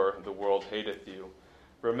 therefore the world hateth you.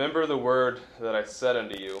 Remember the word that I said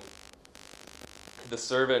unto you, the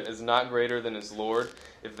servant is not greater than his Lord.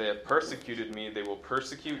 If they have persecuted me, they will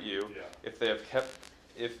persecute you. Yeah. If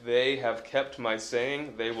they have kept my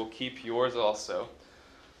saying, they will keep yours also.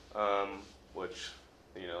 Which,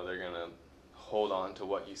 they're going to hold on to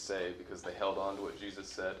what you say because they held on to what Jesus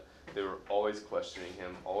said. They were always questioning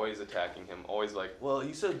him, always attacking him, always like, well,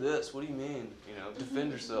 you said this, what do you mean?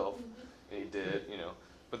 Defend yourself. And he did,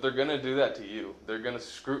 But they're going to do that to you. They're going to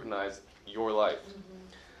scrutinize your life.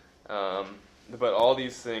 But all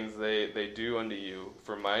these things they do unto you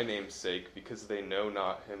for my name's sake, because they know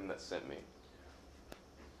not him that sent me.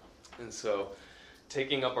 And so,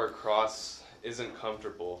 taking up our cross isn't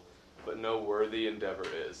comfortable, but no worthy endeavor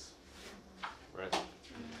is. Right?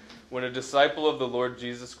 When a disciple of the Lord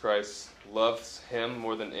Jesus Christ loves him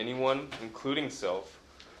more than anyone, including self,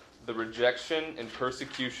 the rejection and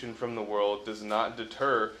persecution from the world does not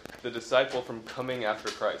deter the disciple from coming after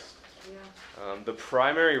Christ. Yeah. The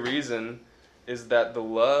primary reason is that the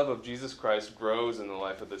love of Jesus Christ grows in the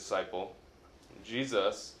life of the disciple.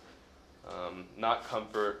 Jesus, not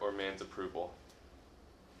comfort or man's approval,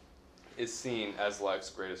 is seen as life's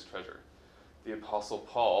greatest treasure. The Apostle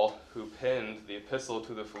Paul, who penned the epistle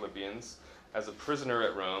to the Philippians as a prisoner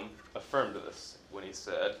at Rome, affirmed this when he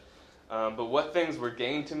said, but what things were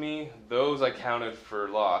gained to me, those I counted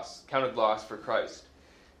loss for Christ.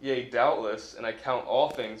 Yea, doubtless, and I count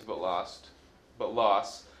all things but loss,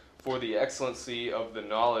 for the excellency of the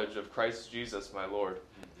knowledge of Christ Jesus my Lord,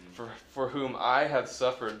 for whom I have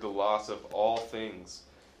suffered the loss of all things,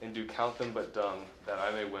 and do count them but dung, that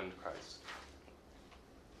I may win Christ.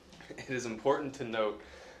 It is important to note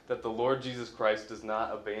that the Lord Jesus Christ does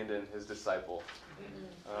not abandon his disciple.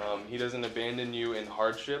 He doesn't abandon you in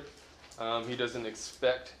hardship. He doesn't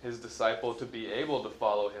expect his disciple to be able to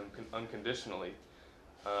follow him unconditionally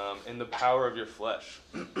in the power of your flesh.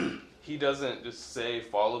 He doesn't just say,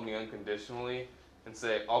 follow me unconditionally, and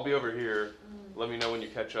say, I'll be over here, let me know when you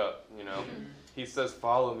catch up, He says,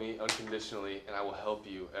 follow me unconditionally, and I will help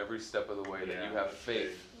you every step of the way, that you have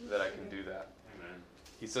faith that I can do that. Amen.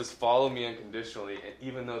 He says, follow me unconditionally, and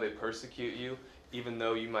even though they persecute you, even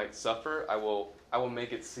though you might suffer, I will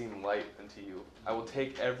make it seem light unto you. I will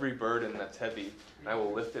take every burden that's heavy, and I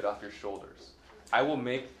will lift it off your shoulders. I will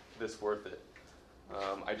make this worth it.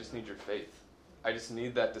 I just need your faith. I just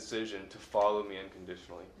need that decision to follow me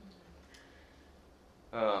unconditionally.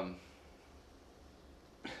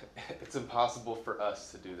 It's impossible for us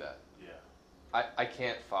to do that. Yeah. I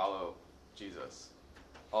can't follow Jesus.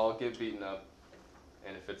 I'll get beaten up,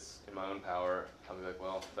 and if it's in my own power, I'll be like,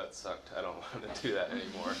 well, that sucked. I don't want to do that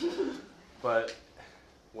anymore. But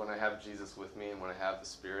when I have Jesus with me and when I have the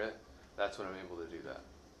Spirit, that's when I'm able to do that.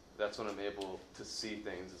 That's when I'm able to see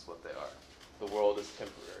things as what they are. The world is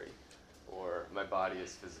temporary, or my body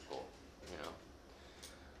is physical,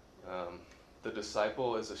 The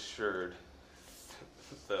disciple is assured,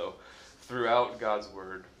 though, throughout God's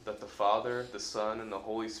Word, that the Father, the Son, and the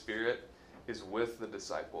Holy Spirit is with the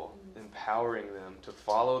disciple, empowering them to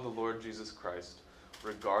follow the Lord Jesus Christ,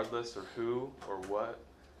 regardless of who or what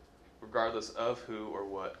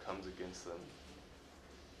comes against them.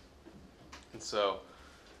 And so,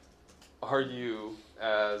 are you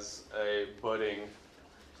as a budding,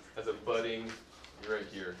 you're right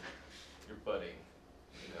here, you're budding,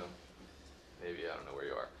 maybe, I don't know where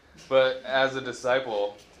you are. But as a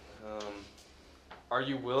disciple, are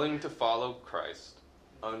you willing to follow Christ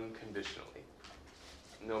unconditionally?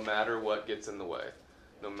 No matter what gets in the way,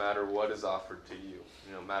 no matter what is offered to you,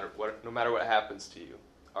 no matter what happens to you,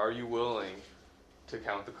 are you willing to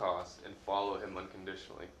count the cost and follow him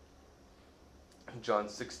unconditionally? John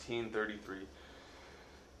 16:33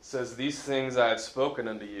 says, these things I have spoken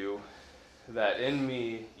unto you, that in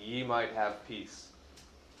me ye might have peace.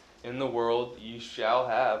 In the world ye shall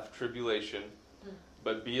have tribulation,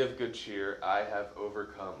 but be of good cheer, I have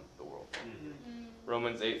overcome the world.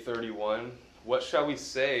 Romans 8:31, what shall we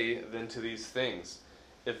say then to these things?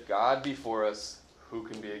 If God be for us, who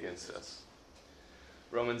can be against us?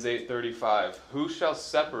 Romans 8:35, who shall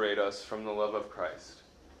separate us from the love of Christ?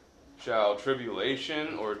 Shall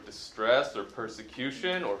tribulation or distress or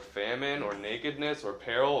persecution or famine or nakedness or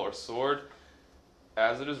peril or sword?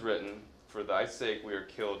 As it is written, for thy sake we are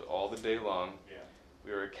killed all the day long. Yeah.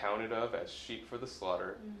 We are accounted of as sheep for the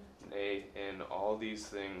slaughter. Nay, in all these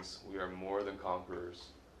things we are more than conquerors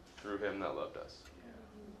through him that loved us.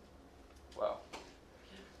 Wow.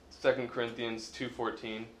 2 Corinthians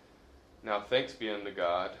 2:14. Now thanks be unto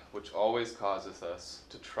God, which always causeth us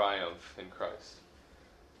to triumph in Christ,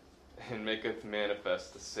 and maketh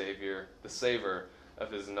manifest the savor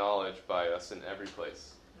of his knowledge by us in every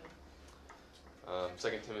place.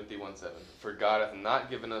 2 Timothy 1:7. For God hath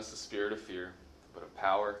not given us a spirit of fear, but of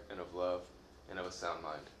power and of love and of a sound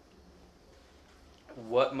mind.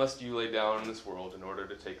 What must you lay down in this world in order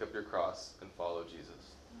to take up your cross and follow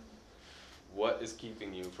Jesus? What is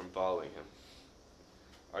keeping you from following him?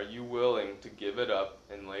 Are you willing to give it up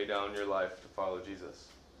and lay down your life to follow Jesus?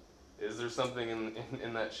 Is there something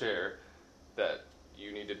in that chair that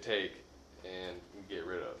you need to take and get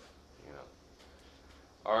rid of? You know,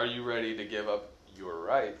 are you ready to give up your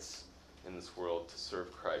rights in this world to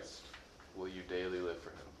serve Christ? Will you daily live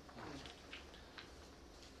for him?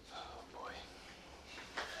 Oh boy.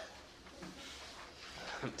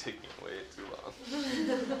 I'm taking way too long.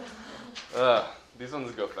 These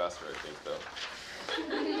ones go faster, I think, though.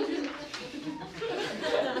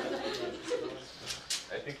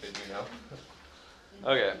 I think they do now.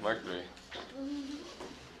 Okay, Mark 3.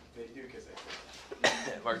 They do because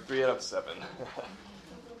Mark 3 out of 7.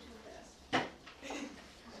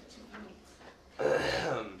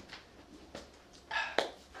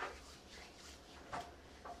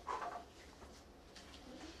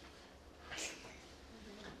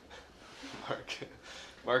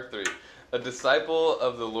 Mark 3. A disciple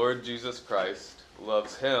of the Lord Jesus Christ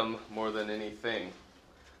loves him more than anything.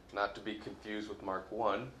 Not to be confused with Mark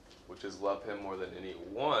 1, which is love him more than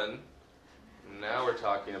anyone. Now we're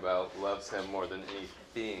talking about loves him more than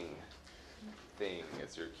anything. Thing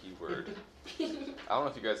is your key word. I don't know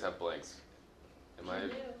if you guys have blanks. Am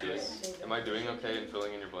I doing okay in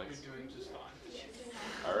filling in your blanks? You're doing just fine.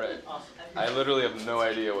 All right. Awesome. I literally have no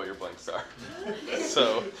idea what your blanks are.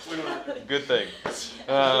 So, We don't have to. good thing. We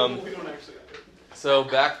don't actually have to. So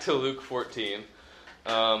back to Luke 14,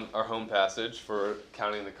 our home passage for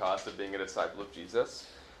counting the cost of being a disciple of Jesus.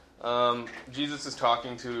 Jesus is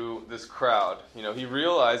talking to this crowd. You know, he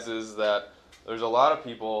realizes that there's a lot of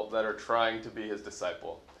people that are trying to be his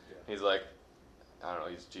disciple. Yeah. He's like, I don't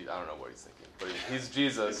know what he's thinking, but he's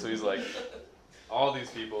Jesus, so he's like, all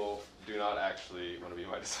these people do not actually want to be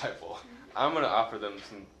my disciple. I'm going to offer them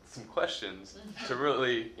some questions to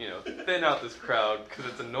really, thin out this crowd, because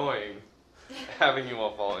it's annoying having you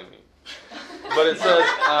all following me. But it says,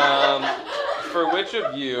 for which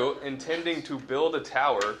of you, intending to build a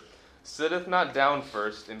tower, sitteth not down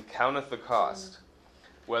first and counteth the cost,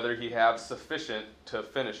 whether he have sufficient to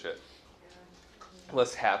finish it?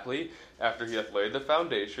 Lest haply, after he hath laid the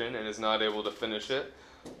foundation and is not able to finish it,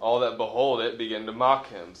 all that behold it begin to mock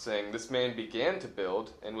him, saying, this man began to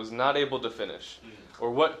build and was not able to finish.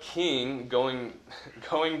 Or what king, going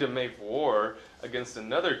to make war against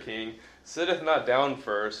another king, sitteth not down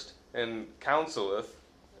first and consoleth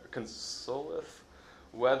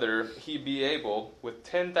whether he be able with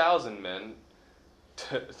 10,000 men,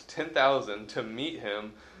 10,000 to meet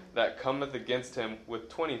him that cometh against him with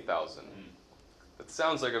 20,000. That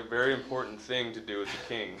sounds like a very important thing to do as a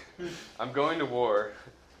king. I'm going to war.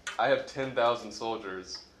 I have 10,000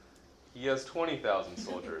 soldiers. He has 20,000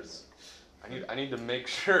 soldiers. I need to make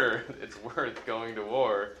sure it's worth going to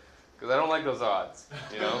war, because I don't like those odds,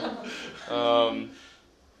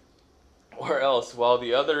 Or else, while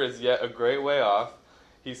the other is yet a great way off,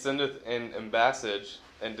 he sendeth an embassage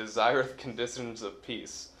and desireth conditions of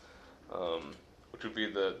peace, which would be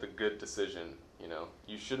the good decision,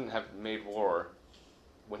 You shouldn't have made war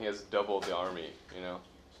when he has double the army,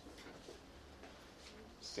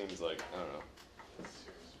 Seems like, I don't know,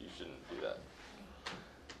 you shouldn't do that.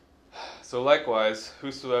 So likewise,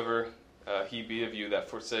 whosoever he be of you that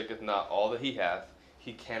forsaketh not all that he hath,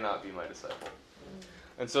 he cannot be my disciple.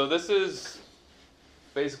 And so this is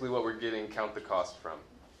basically what we're getting count the cost from.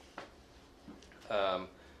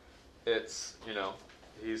 It's,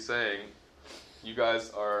 he's saying, you guys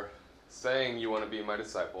are saying you want to be my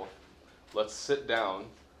disciple. Let's sit down.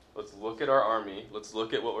 Let's look at our army. Let's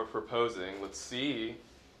look at what we're proposing. Let's see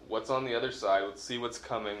what's on the other side. Let's see what's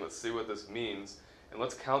coming. Let's see what this means. And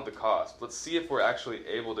let's count the cost. Let's see if we're actually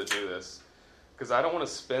able to do this. Because I don't want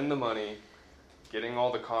to spend the money getting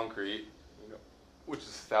all the concrete, which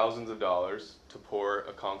is thousands of dollars to pour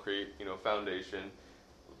a concrete, foundation,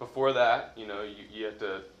 before that, you have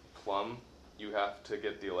to plumb, you have to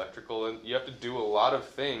get the electrical, and you have to do a lot of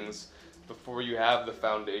things before you have the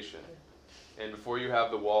foundation and before you have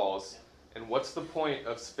the walls. And what's the point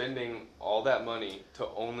of spending all that money to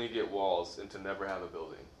only get walls and to never have a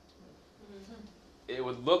building? It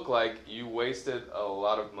would look like you wasted a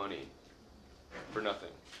lot of money for nothing.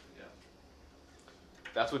 Yeah.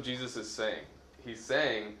 That's what Jesus is saying. He's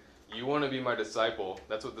saying, you want to be my disciple.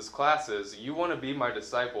 That's what this class is. You want to be my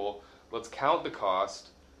disciple. Let's count the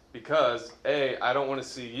cost because, A, I don't want to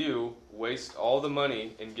see you waste all the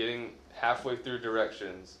money in getting halfway through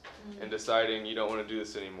directions and deciding you don't want to do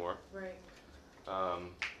this anymore. Right.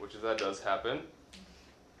 Which if that does happen,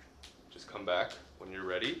 just come back when you're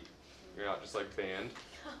ready. You're not just like banned.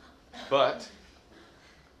 But,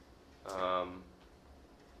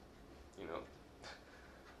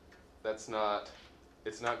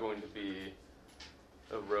 it's not going to be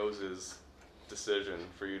a Rose's decision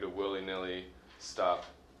for you to willy-nilly stop,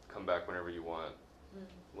 come back whenever you want.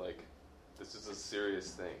 Like, this is a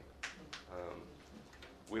serious thing.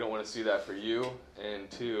 We don't want to see that for you.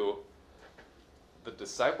 And two, the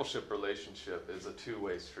discipleship relationship is a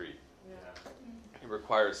two-way street. Yeah. It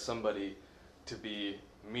requires somebody to be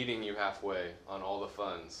meeting you halfway on all the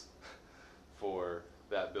funds for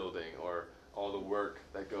that building or all the work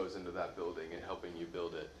that goes into that building and helping you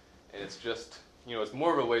build it. And it's just, it's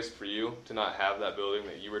more of a waste for you to not have that building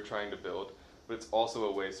that you were trying to build, but it's also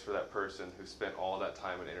a waste for that person who spent all that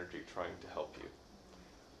time and energy trying to help you.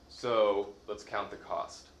 So let's count the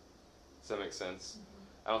cost. Does that make sense?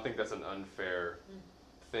 I don't think that's an unfair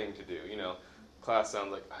thing to do. Class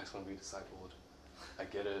sounds like, I just want to be discipled. I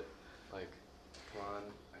get it. Like, come on,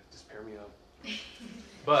 just pair me up.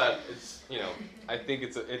 But it's, I think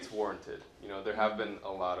it's warranted. There have been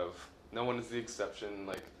a lot of, no one is the exception.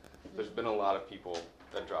 Like, there's been a lot of people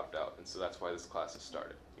that dropped out, and so that's why this class has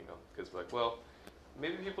started. Because we're like, well,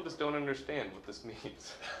 maybe people just don't understand what this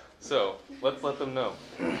means. So let's let them know.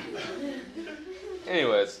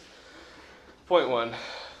 Anyways, point 1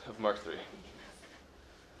 of Mark 3.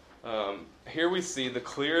 Here we see the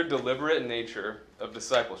clear, deliberate nature of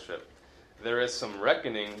discipleship. There is some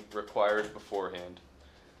reckoning required beforehand.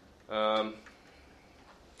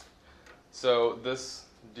 So this,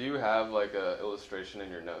 do you have like a illustration in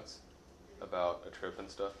your notes about a trip and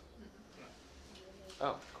stuff?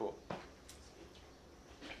 Oh, cool.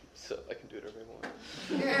 So I can do it whatever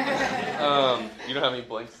I want. You don't have any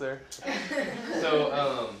blanks there?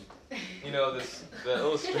 So, the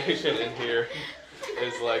illustration in here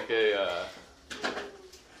is like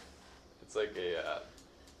it's like a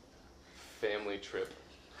family trip.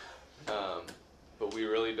 But we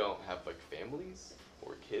really don't have like families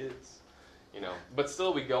or kids, but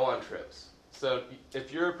still we go on trips. So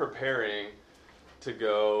if you're preparing to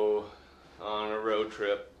go on a road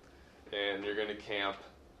trip and you're going to camp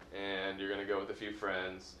and you're going to go with a few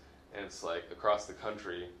friends and it's like across the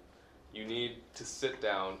country, you need to sit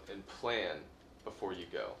down and plan before you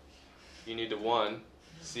go. You need to, 1,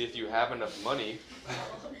 see if you have enough money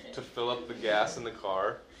to fill up the gas in the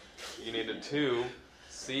car. You need to, 2,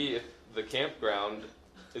 see if the campground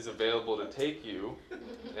is available to take you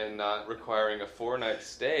and not requiring a 4-night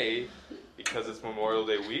stay because it's Memorial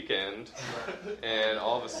Day weekend and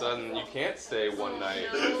all of a sudden you can't stay 1 night.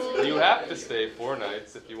 You have to stay 4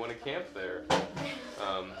 nights if you want to camp there.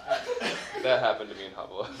 That happened to me in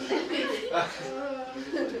Habla.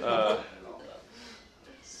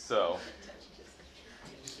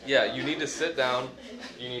 You need to sit down,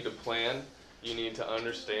 you need to plan, you need to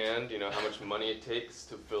understand, how much money it takes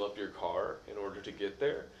to fill up your car in order to get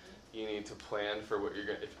there. You need to plan for what you're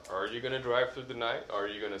going to, are you going to drive through the night? Are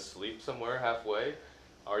you going to sleep somewhere halfway?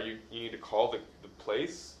 You need to call the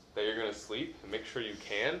place that you're going to sleep and make sure you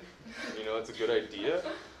can. It's a good idea.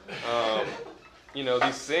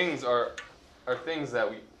 These things are things that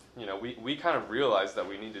we kind of realize that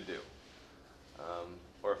we need to do.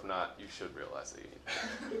 Or if not, you should realize that you need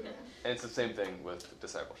to. And it's the same thing with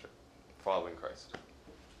discipleship, following Christ.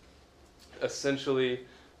 Essentially,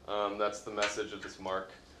 that's the message of this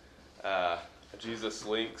Mark. Jesus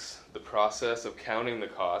links the process of counting the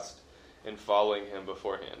cost and following him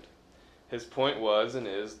beforehand. His point was and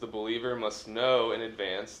is the believer must know in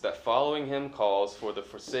advance that following him calls for the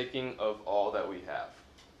forsaking of all that we have.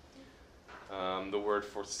 The word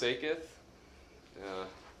forsaketh,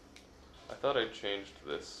 I thought I changed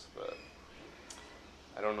this, but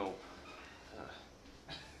I don't know.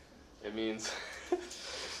 It means,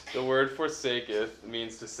 the word forsaketh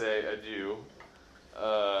means to say adieu,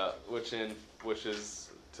 which is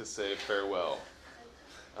to say farewell.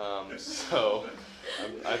 So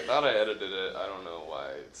I thought I edited it. I don't know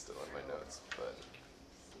why it's still in my notes, but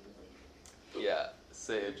Yeah,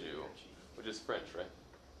 c'est a Jew, which is French, right?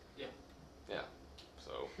 Yeah. Yeah.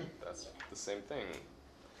 So that's the same thing.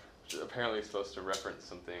 Which apparently is supposed to reference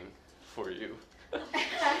something for you.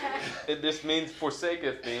 It just means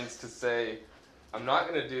forsaketh means to say, I'm not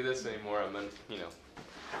going to do this anymore. I'm going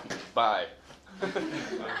to, bye. I'm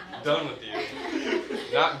done with you.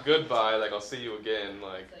 Not goodbye, like I'll see you again.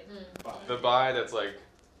 Like the bye that's like,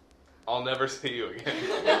 I'll never see you again.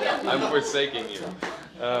 I'm forsaking you.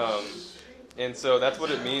 And so that's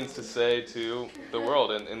what it means to say to the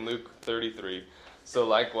world in Luke 33. So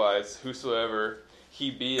likewise, whosoever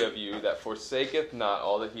he be of you that forsaketh not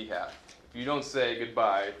all that he hath. If you don't say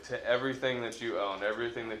goodbye to everything that you own,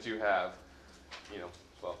 everything that you have,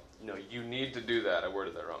 you need to do that. I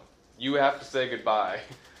worded that wrong. You have to say goodbye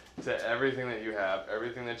to everything that you have,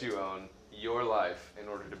 everything that you own, your life, in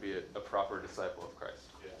order to be a proper disciple of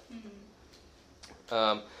Christ. Yeah.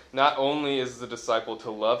 Mm-hmm. Not only is the disciple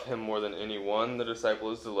to love him more than anyone, the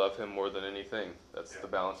disciple is to love him more than anything. That's the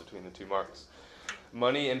balance between the two marks.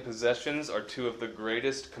 Money and possessions are two of the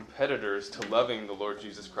greatest competitors to loving the Lord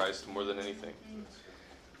Jesus Christ more than anything.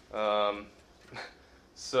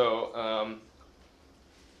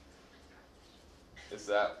 Is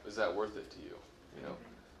that worth it to you?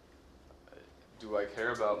 Do I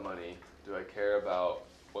care about money? Do I care about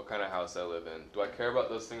what kind of house I live in? Do I care about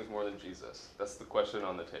those things more than Jesus? That's the question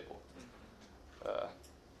on the table.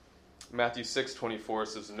 Matthew 6:24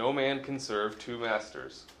 says, "No man can serve two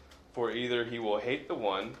masters, for either he will hate the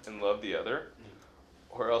one and love the other,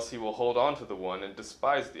 or else he will hold on to the one and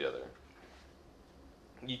despise the other.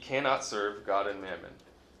 You cannot serve God and mammon."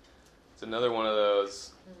 It's another one of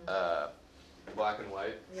those black and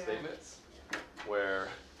white statements where,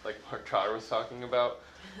 like Mark Trotter was talking about,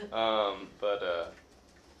 but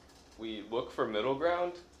we look for middle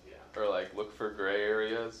ground, or like look for gray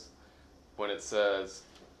areas when it says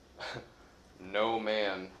no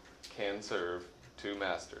man can serve two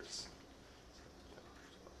masters.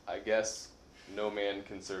 I guess no man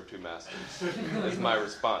can serve two masters is my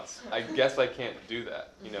response. I guess I can't do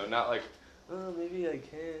that. Not like, oh, maybe I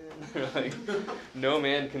can. Like, no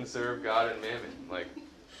man can serve God and mammon. Like,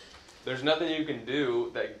 there's nothing you can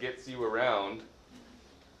do that gets you around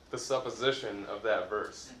the supposition of that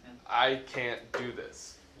verse. I can't do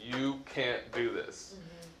this. You can't do this.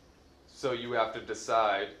 So you have to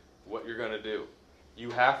decide what you're going to do.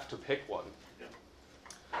 You have to pick one.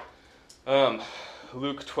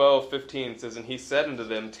 Luke 12:15 says, "And he said unto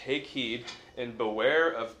them, Take heed, and beware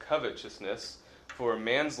of covetousness, for a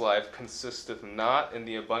man's life consisteth not in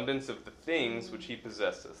the abundance of the things which he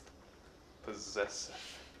possesseth.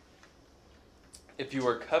 If you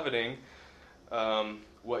are coveting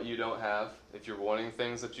what you don't have, if you're wanting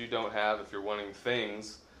things that you don't have, if you're wanting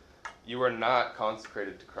things, you are not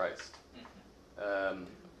consecrated to Christ.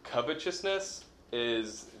 Covetousness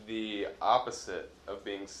is the opposite of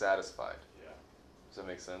being satisfied. Does that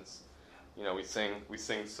make sense? We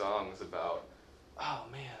sing songs about, oh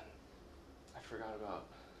man, I forgot about.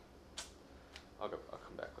 I'll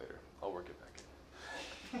come back later. I'll work it back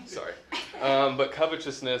in. Sorry. But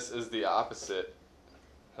covetousness is the opposite.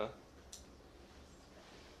 Huh?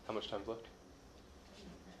 How much time's left?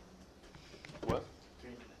 What?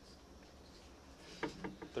 3 minutes.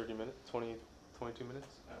 30 minutes? 22 minutes?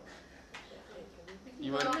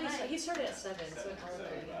 You Well, might, he started at 7, so it's hard.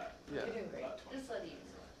 yeah. You're doing great. Just let you.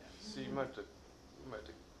 So you might have to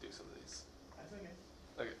do some of these. That's okay.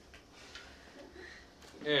 Okay.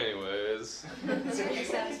 Anyways. So being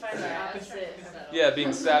satisfied is the opposite. Yeah,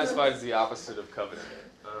 being satisfied is the opposite of coveting.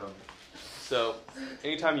 So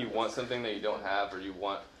anytime you want something that you don't have, or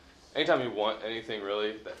anytime you want anything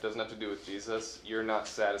really that doesn't have to do with Jesus, you're not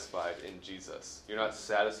satisfied in Jesus. You're not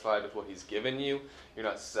satisfied with what he's given you. You're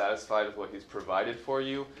not satisfied with what he's provided for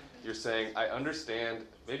you. You're saying, I understand,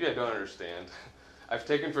 maybe I don't understand. I've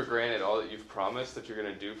taken for granted all that you've promised that you're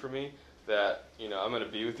going to do for me, that, I'm going to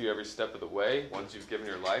be with you every step of the way. Once you've given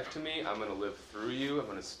your life to me, I'm going to live through you. I'm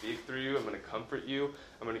going to speak through you. I'm going to comfort you.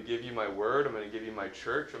 I'm going to give you my word. I'm going to give you my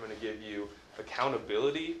church. I'm going to give you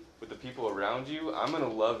accountability with the people around you. I'm going to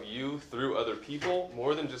love you through other people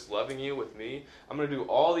more than just loving you with me. I'm going to do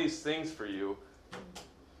all these things for you,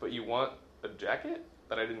 but you want a jacket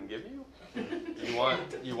that I didn't give you?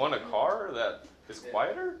 You want a car that is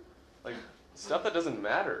quieter? Like, stuff that doesn't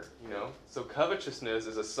matter, So covetousness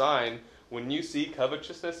is a sign. When you see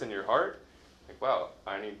covetousness in your heart, like, wow,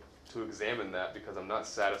 I need to examine that because I'm not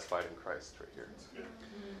satisfied in Christ right here.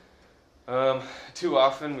 Too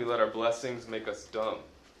often we let our blessings make us dumb.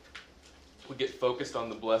 We get focused on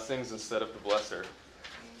the blessings instead of the blesser.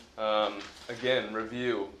 Again,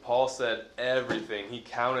 review. Paul said everything. He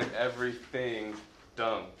counted everything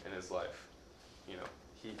dung in his life.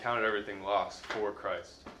 he counted everything lost for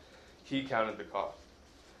Christ. He counted the cost.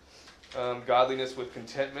 Godliness with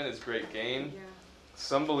contentment is great gain. Yeah.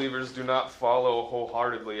 Some believers do not follow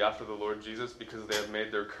wholeheartedly after the Lord Jesus because they have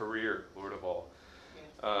made their career Lord of all.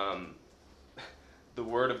 The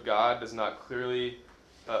Word of God does not clearly,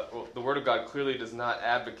 the Word of God clearly does not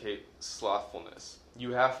advocate slothfulness.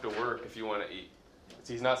 You have to work if you want to eat.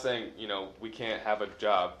 He's not saying, we can't have a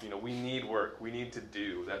job. We need work. We need to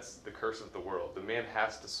do. That's the curse of the world. The man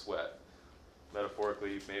has to sweat.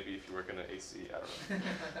 Metaphorically, maybe if you work in an AC, I don't know.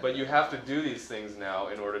 But you have to do these things now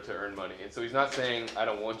in order to earn money. And so he's not saying, I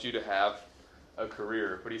don't want you to have a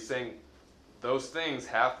career. But he's saying those things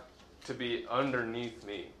have to be underneath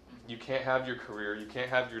me. You can't have your career. You can't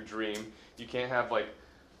have your dream. You can't have,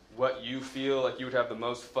 what you feel like you would have the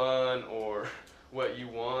most fun, or what you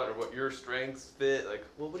want, or what your strengths fit.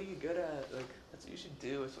 What are you good at? That's what you should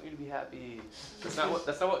do. I just want you to be happy. That's not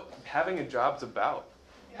what having a job's about.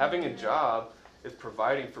 Having a job is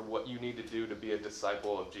providing for what you need to do to be a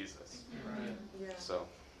disciple of Jesus. Right. Yeah. So,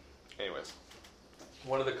 anyways,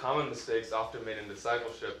 one of the common mistakes often made in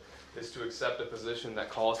discipleship is to accept a position that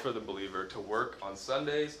calls for the believer to work on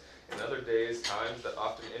Sundays and other days, times that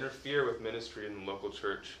often interfere with ministry in the local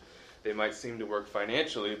church. They might seem to work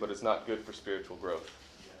financially, but it's not good for spiritual growth.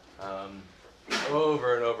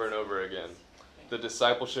 Over and over and over again, the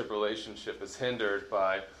discipleship relationship is hindered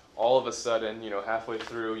by all of a sudden, halfway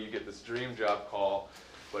through, you get this dream job call,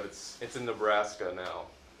 but it's in Nebraska now.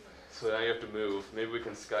 So now you have to move. Maybe we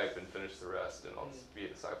can Skype and finish the rest, and I'll just be a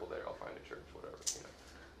disciple there. I'll find a church, whatever.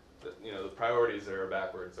 The priorities there are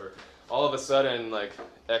backwards. Or all of a sudden,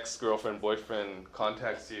 ex-girlfriend, boyfriend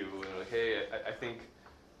contacts you, and hey, I think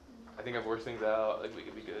I've worked things out. We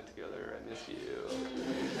could be good together. I miss you,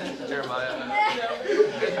 Jeremiah.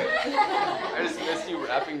 I just miss you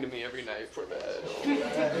rapping to me every night for bed.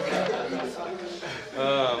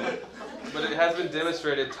 But it has been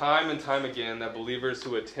demonstrated time and time again that believers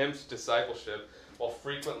who attempt discipleship while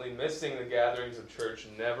frequently missing the gatherings of church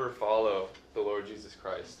never follow the Lord Jesus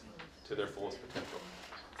Christ to their fullest potential.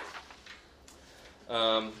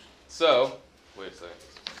 Wait a second.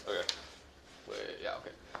 Okay.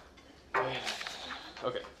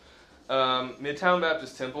 Okay. Midtown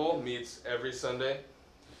Baptist Temple meets every Sunday.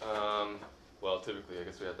 Typically, I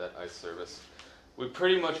guess we have that ICE service. We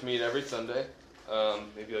pretty much meet every Sunday,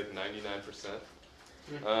 maybe 99%.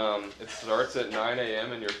 It starts at 9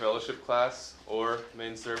 a.m. in your fellowship class or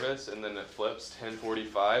main service, and then it flips.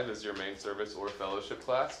 10:45 is your main service or fellowship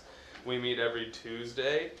class. We meet every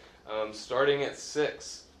Tuesday, starting at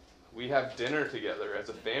 6. We have dinner together as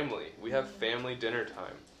a family. We have family dinner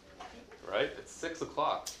time. Right? It's 6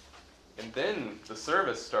 o'clock. And then the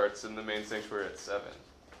service starts in the main sanctuary at 7.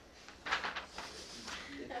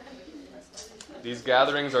 These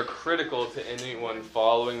gatherings are critical to anyone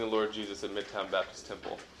following the Lord Jesus at Midtown Baptist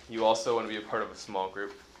Temple. You also want to be a part of a small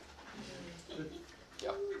group.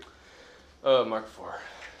 Yeah. Mark 4.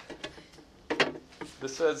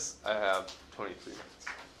 This says I have 23 minutes.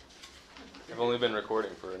 I've only been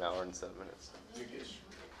recording for an hour and 7 minutes.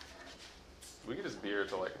 We could just be here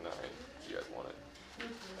till 9 if you guys want it.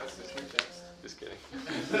 That's Just kidding.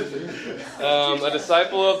 A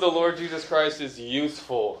disciple of the Lord Jesus Christ is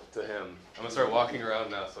useful to him. I'm going to start walking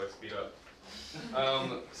around now so I speed up.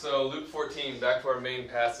 So Luke 14, back to our main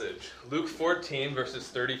passage. Luke 14, verses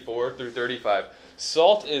 34 through 35.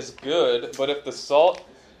 Salt is good, but if the salt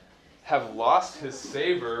have lost his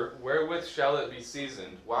savor, wherewith shall it be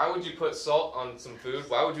seasoned? Why would you put salt on some food?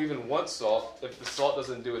 Why would you even want salt if the salt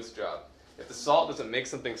doesn't do its job? If the salt doesn't make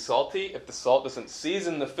something salty, if the salt doesn't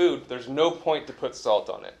season the food, there's no point to put salt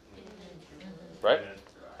on it. Right?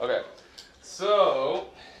 Okay. So,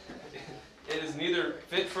 it is neither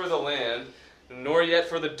fit for the land, nor yet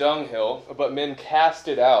for the dunghill, but men cast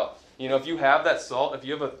it out. If you have that salt, if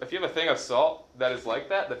you have a thing of salt that is like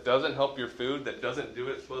that doesn't help your food, that doesn't do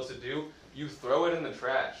what it's supposed to do, you throw it in the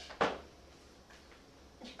trash.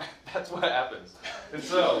 That's what happens. And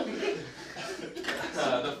so,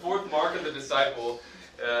 the fourth mark of the disciple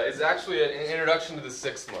is actually an introduction to the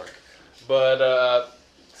sixth mark. But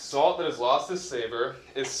salt that has lost its savor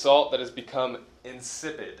is salt that has become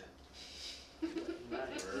insipid.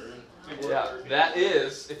 Yeah, that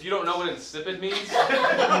is, if you don't know what insipid means,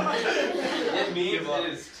 it means it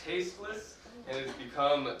is tasteless and it has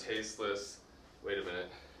become tasteless. Wait a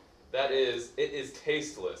minute. That is, it is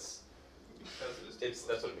tasteless. That's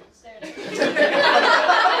what it means.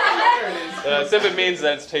 Insipid means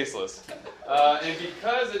that it's tasteless. And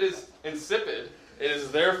because it is insipid, it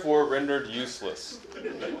is therefore rendered useless.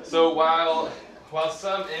 So while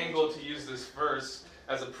some angle to use this verse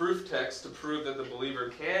as a proof text to prove that the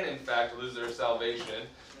believer can, in fact, lose their salvation.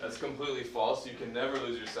 That's completely false. You can never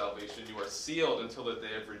lose your salvation. You are sealed until the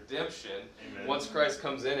day of redemption. Amen. Once Christ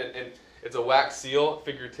comes in, and it's a wax seal,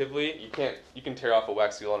 figuratively. You can tear off a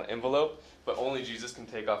wax seal on an envelope, but only Jesus can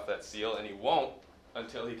take off that seal, and he won't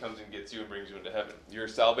until he comes and gets you and brings you into heaven. Your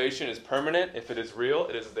salvation is permanent. If it is real,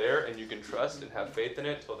 it is there, and you can trust and have faith in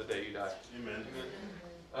it till the day you die. Amen.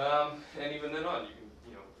 And even then on, you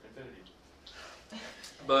can, infinity.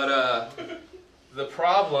 But the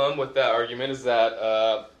problem with that argument is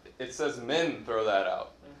that it says men throw that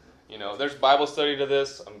out. There's Bible study to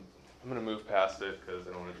this. I'm going to move past it because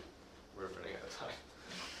I don't want to. We're running out of time.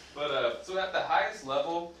 But so at the highest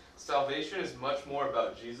level, salvation is much more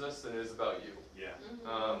about Jesus than it is about you.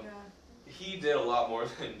 Yeah. He did a lot more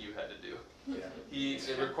than you had to do. Yeah.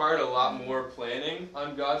 It required a lot more planning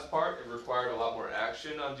on God's part. It required a lot more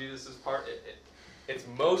action on Jesus' part. It's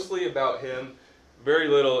mostly about him. Very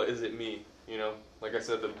little is it me. Like I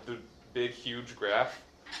said, the big, huge graph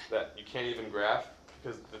that you can't even graph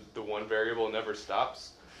because the one variable never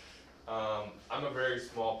stops. I'm a very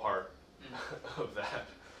small part of that.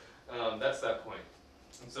 That's that point.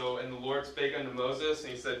 And the Lord spake unto Moses,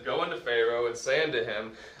 and he said, Go unto Pharaoh, and say unto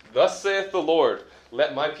him, Thus saith the Lord,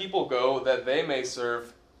 Let my people go, that they may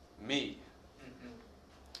serve me.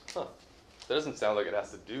 Huh. That doesn't sound like it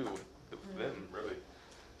has to do with them, really.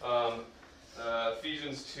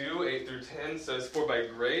 Ephesians 2, 8 through 10 says, For by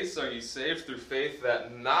grace are ye saved through faith,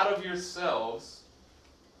 that not of yourselves.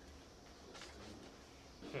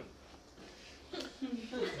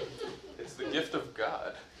 It's the gift of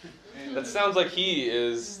God. That sounds like he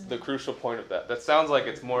is the crucial point of that. That sounds like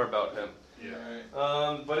it's more about him.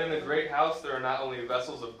 Yeah. But in a great house there are not only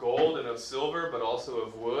vessels of gold and of silver, but also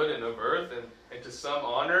of wood and of earth, and to some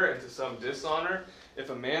honor and to some dishonor. If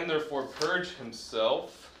a man therefore purge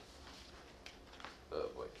himself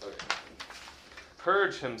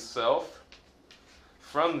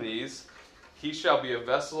from these, he shall be a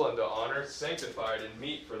vessel unto honor, sanctified and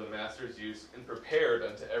meet for the master's use, and prepared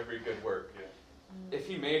unto every good work. Yeah. If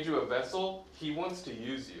he made you a vessel, he wants to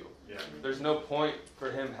use you. Yeah. There's no point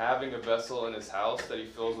for him having a vessel in his house that he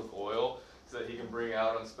fills with oil so that he can bring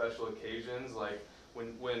out on special occasions, like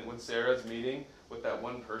when Sarah's meeting with that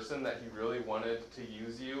one person that he really wanted to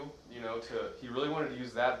use he really wanted to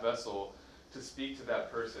use that vessel to speak to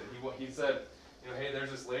that person. He said, hey, there's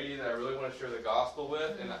this lady that I really want to share the gospel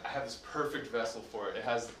with, and I have this perfect vessel for it. It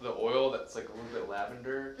has the oil that's like a little bit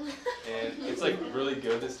lavender, and it's like really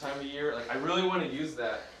good this time of year. Like I really want to use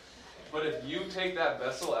that. But if you take that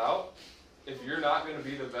vessel out, if you're not going to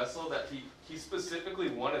be the vessel that he specifically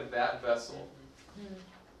wanted that vessel,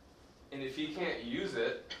 and if he can't use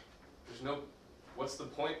it, what's the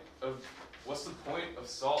point of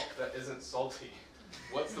salt that isn't salty?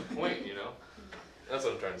 What's the point, That's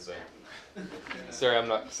what I'm trying to say. Sarah, I'm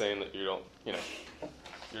not saying that you don't, you're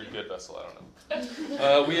a good vessel, I don't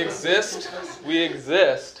know. We exist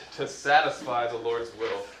to satisfy the Lord's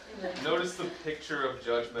will. Notice the picture of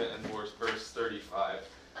judgment in verse 35.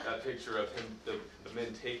 That picture of him, the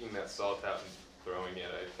men taking that salt out and throwing it,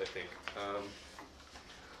 I think.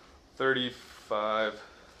 35,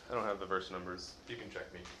 I don't have the verse numbers. You can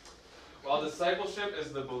check me. While discipleship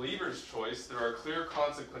is the believer's choice, there are clear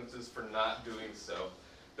consequences for not doing so.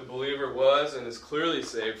 The believer was and is clearly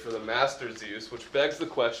saved for the master's use, which begs the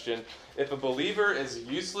question, if a believer is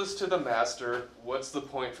useless to the master, what's the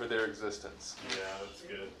point for their existence? Yeah, that's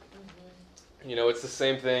good. It's the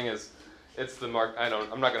same thing as, it's the Mark,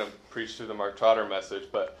 I'm not going to preach through the Mark Trotter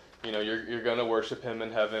message, but, you're going to worship him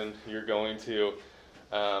in heaven, you're going to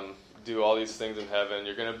do all these things in heaven,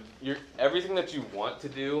 you're everything that you want to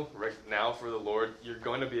do right now for the Lord, you're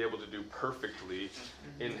going to be able to do perfectly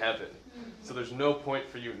in heaven. So there's no point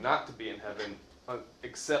for you not to be in heaven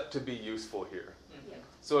except to be useful here.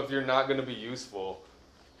 So if you're not going to be useful,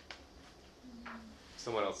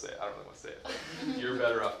 someone else say it. I don't really want to say it. You're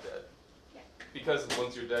better off dead. Because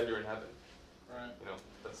once you're dead, you're in heaven. Right.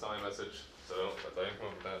 That's not my message. So I didn't come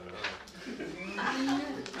up with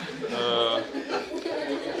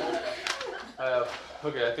that.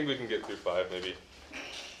 Okay, I think we can get through 5 maybe.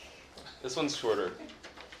 This one's shorter.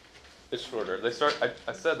 It's shorter.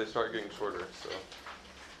 I said they start getting shorter, so.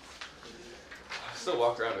 I still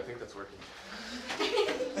walk around, I think that's working.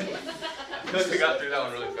 I got through that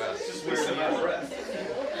one really fast. Just wasting my breath.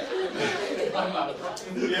 I'm out of breath.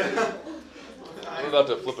 Yeah. I'm about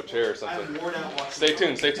to flip a chair or something. I'm worn out watching. Stay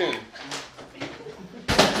tuned.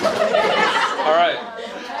 All right.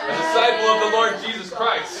 A disciple of the Lord Jesus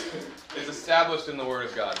Christ is established in the Word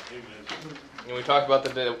of God. Amen. And we talked about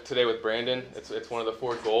that today with Brandon. It's one of the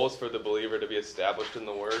 4 goals for the believer to be established in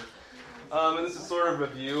the Word. And this is sort of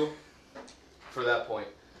review for that point.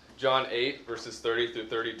 John 8, verses 30 through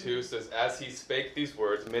 32 says, "As he spake these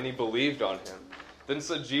words, many believed on him. Then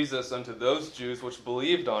said Jesus unto those Jews which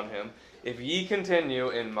believed on him, If ye continue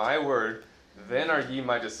in my word, then are ye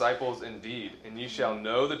my disciples indeed, and ye shall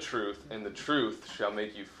know the truth, and the truth shall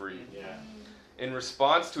make you free." Yeah. In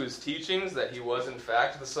response to his teachings that he was in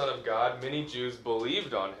fact the Son of God, many Jews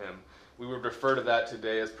believed on him. We would refer to that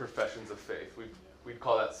today as professions of faith. We'd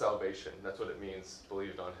call that salvation. That's what it means,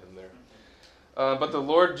 believed on him there. But the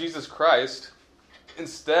Lord Jesus Christ,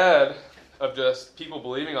 instead of just people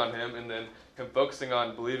believing on him and then him focusing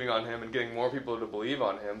on believing on him and getting more people to believe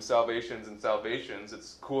on him, salvations,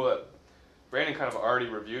 it's cool that Brandon kind of already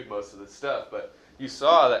reviewed most of this stuff, but you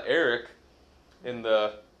saw that Eric, in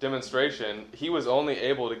the demonstration, he was only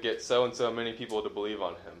able to get so and so many people to believe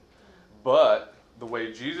on him. But the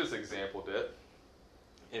way Jesus exampled it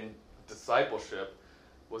in discipleship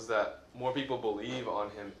was that more people believe on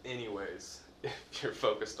him anyways if you're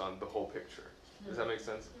focused on the whole picture. Does that make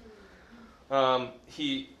sense?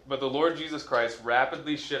 But the Lord Jesus Christ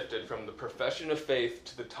rapidly shifted from the profession of faith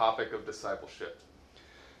to the topic of discipleship.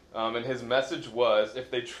 And his message was,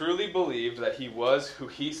 if they truly believed that he was who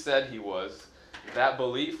he said he was, that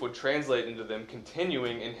belief would translate into them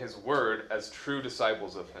continuing in his word as true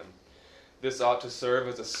disciples of him. This ought to serve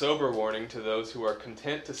as a sober warning to those who are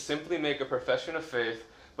content to simply make a profession of faith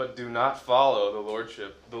but do not follow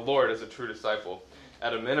the Lord as a true disciple.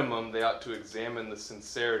 At a minimum, they ought to examine the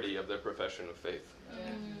sincerity of their profession of faith.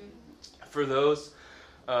 Yeah. For those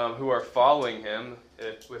who are following him,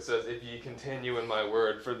 it says, if ye continue in my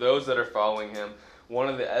word. For those that are following him, one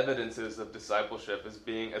of the evidences of discipleship is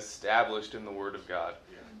being established in the word of God.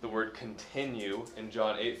 Yeah. The word continue in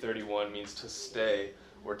John 8:31 means to stay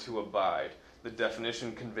or to abide. The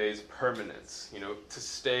definition conveys permanence. To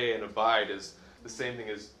stay and abide is the same thing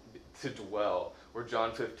as to dwell. Where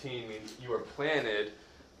John 15 means you are planted,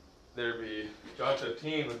 John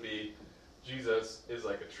 15 would be Jesus is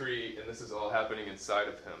like a tree, and this is all happening inside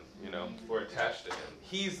of him, or attached to him.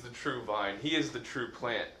 He's the true vine. He is the true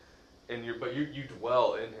plant, but you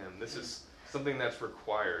dwell in him. This is something that's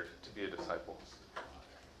required to be a disciple.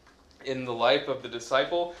 In the life of the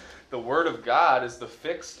disciple, the Word of God is the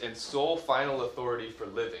fixed and sole final authority for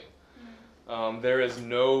living. There is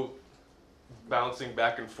no bouncing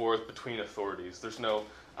back and forth between authorities. There's no,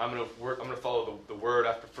 I'm gonna follow the Word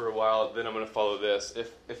for a while, then I'm gonna follow this.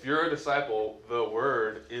 If you're a disciple, the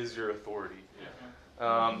Word is your authority.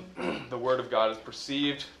 The Word of God is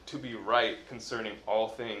perceived to be right concerning all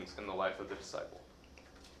things in the life of the disciple.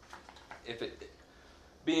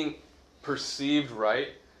 Being perceived right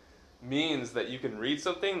means that you can read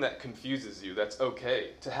something that confuses you. That's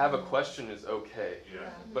okay. To have a question is okay. Yeah.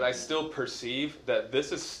 But I still perceive that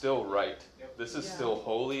this is still right. This is still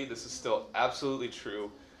holy. This is still absolutely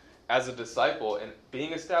true. As a disciple and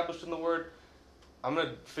being established in the Word, I'm going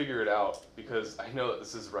to figure it out because I know that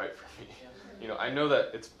this is right for me. I know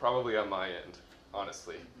that it's probably on my end,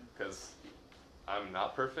 honestly, because I'm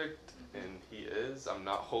not perfect and he is. I'm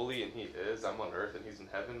not holy and he is. I'm on earth and he's in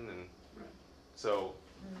heaven. And so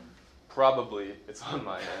probably it's on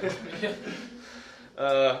my end.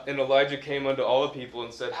 And Elijah came unto all the people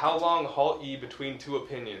and said, How long halt ye between two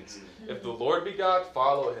opinions? If the Lord be God,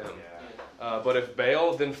 follow him. But if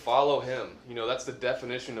Baal, then follow him. That's the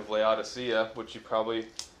definition of Laodicea, which you probably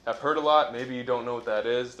have heard a lot. Maybe you don't know what that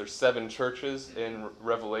is. There's 7 churches in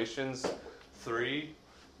Revelations 3,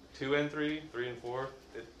 2 and 3, 3 and 4.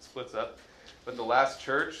 It splits up. But the last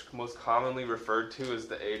church, most commonly referred to as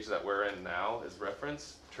the age that we're in now, is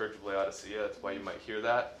referenced. Church of Laodicea, that's why you might hear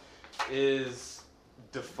that, is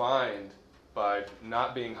defined by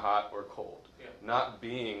not being hot or cold.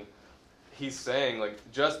 He's saying,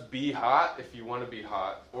 just be hot if you want to be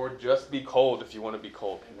hot, or just be cold if you want to be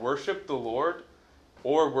cold. Worship the Lord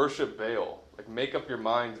or worship Baal. Make up your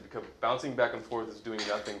mind, because bouncing back and forth is doing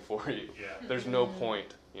nothing for you. Yeah. There's no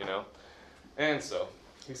point, And so,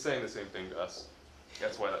 he's saying the same thing to us.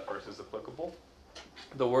 That's why that verse is applicable.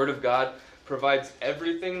 The Word of God provides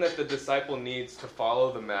everything that the disciple needs to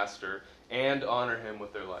follow the Master and honor him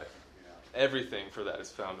with their life. Everything for that is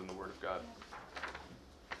found in the Word of God.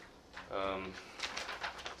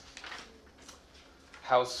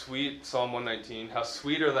 How sweet, Psalm 119, how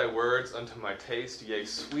sweet are thy words unto my taste, yea,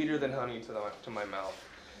 sweeter than honey to my mouth.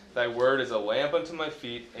 Thy word is a lamp unto my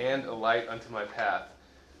feet and a light unto my path.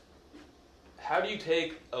 How do you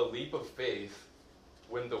take a leap of faith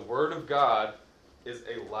when the Word of God is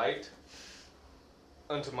a light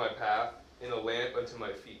unto my path and a lamp unto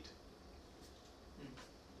my feet?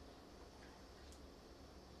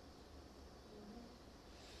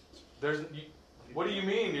 What do you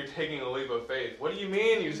mean you're taking a leap of faith? What do you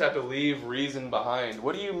mean you just have to leave reason behind?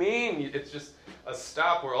 What do you mean it's just a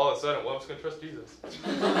stop where all of a sudden, well, I'm just going to trust Jesus?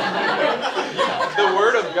 The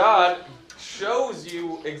Word of God shows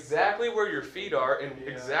you exactly where your feet are and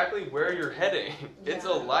exactly where you're heading. It's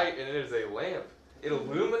a light and it is a lamp. It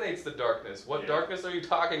illuminates the darkness. What darkness are you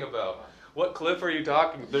talking about? What cliff are you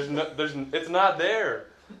talking? It's not there.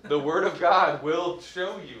 The Word of God will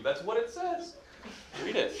show you. That's what it says.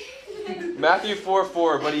 Read it. Matthew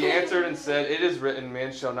 4:4, but he answered and said, it is written,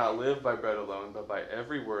 man shall not live by bread alone, but by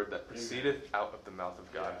every word that proceedeth out of the mouth of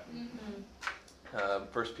God.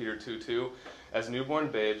 1 Peter 2:2, as newborn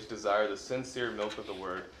babes desire the sincere milk of the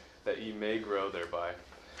word, that ye may grow thereby.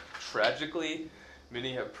 Tragically,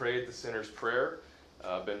 many have prayed the sinner's prayer,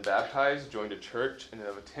 been baptized, joined a church, and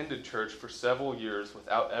have attended church for several years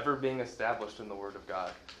without ever being established in the Word of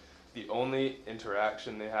God. The only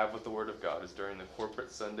interaction they have with the Word of God is during the corporate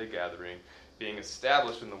Sunday gathering. Being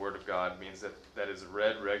established in the Word of God means that is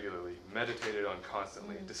read regularly, meditated on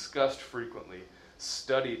constantly, discussed frequently,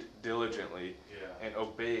 studied diligently, and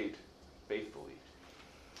obeyed faithfully.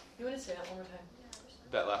 You want to say that one more time?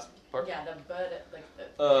 That last part? Yeah,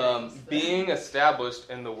 being established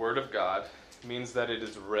in the Word of God means that it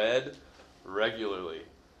is read regularly.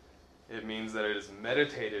 It means that it is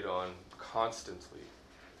meditated on constantly.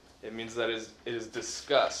 It means that it is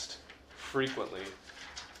discussed frequently.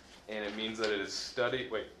 And it means that it is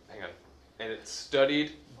studied, and it's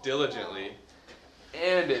studied diligently.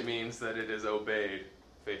 And it means that it is obeyed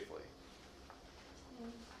faithfully.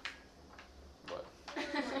 What?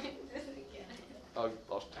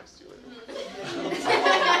 I'll text you later.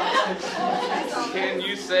 Can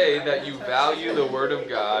you say that you value the Word of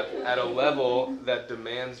God at a level that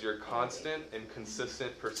demands your constant and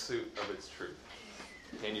consistent pursuit of its truth?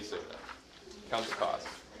 Can you say that? Count the cost.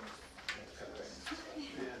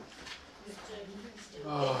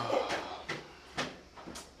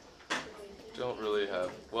 Don't really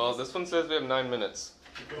have. Well, this one says we have 9 minutes.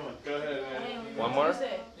 Keep going. Go ahead, man. One more?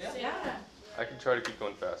 Yeah. I can try to keep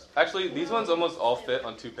going fast. Actually, these ones almost all fit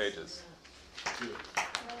on 2 pages.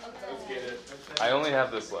 Let's get it. I only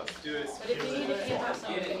have this left. Do it. But if you need to camp out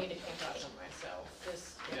somewhere, you need to camp out somewhere. So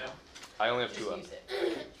just, I only have 2 just left. use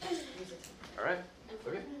it. Use it. All right.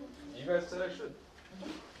 Okay. You guys said I should.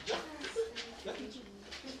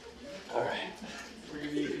 All right. We're going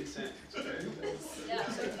to need consent. Yeah,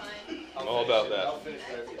 so fine. All about that. I'll finish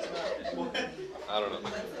whatever. I don't know.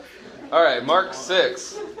 All right, Mark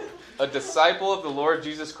 6. A disciple of the Lord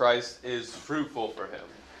Jesus Christ is fruitful for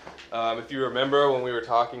him. If you remember when we were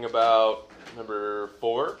talking about number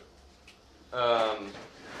 4,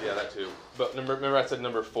 yeah, that too. But remember I said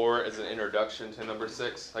number 4 is an introduction to number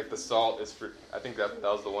 6? Like the salt is fruit. I think that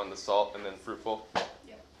was the one, the salt and then fruitful.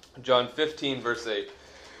 Yeah. John 15, verse 8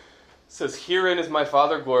 says, herein is my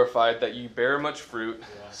Father glorified, that ye bear much fruit,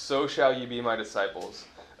 so shall ye be my disciples.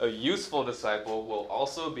 A useful disciple will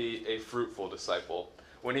also be a fruitful disciple.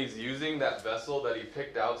 When he's using that vessel that he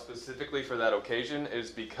picked out specifically for that occasion, it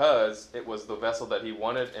is because it was the vessel that he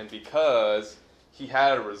wanted and because he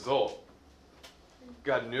had a result.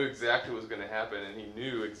 God knew exactly what was going to happen, and he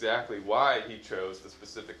knew exactly why he chose the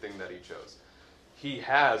specific thing that he chose. He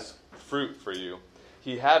has fruit for you.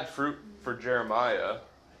 He had fruit for Jeremiah.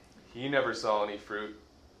 He never saw any fruit,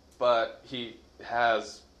 but he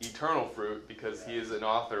has eternal fruit because he is an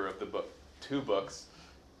author of the book, 2 books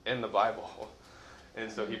in the Bible. And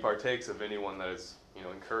so he partakes of anyone that is,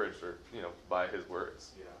 encouraged or, by his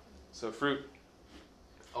words. Yeah. So fruit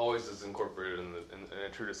always is incorporated in a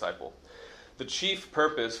true disciple. The chief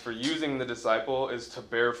purpose for using the disciple is to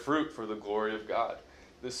bear fruit for the glory of God.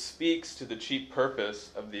 This speaks to the chief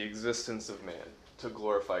purpose of the existence of man, to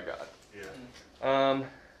glorify God. Yeah.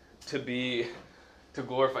 To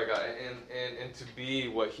glorify God and to be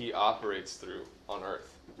what he operates through on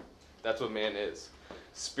earth. That's what man is.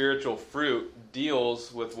 Spiritual fruit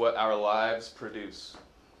deals with what our lives produce.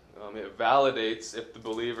 It validates if the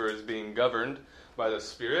believer is being governed by the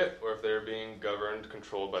Spirit or if they're being governed,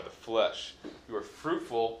 controlled by the flesh. You are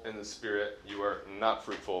fruitful in the Spirit. You are not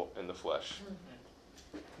fruitful in the flesh.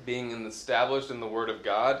 Being established in the Word of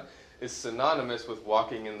God is synonymous with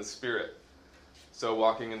walking in the Spirit. So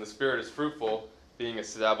walking in the Spirit is fruitful. Being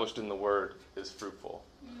established in the Word is fruitful.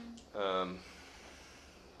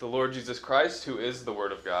 The Lord Jesus Christ, who is the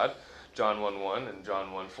Word of God, John 1:1 and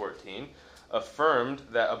John 1:14, affirmed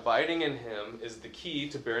that abiding in him is the key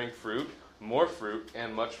to bearing fruit, more fruit,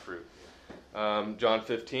 and much fruit. John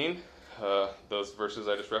 15, those verses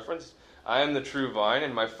I just referenced. I am the true vine,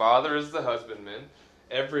 and my Father is the husbandman.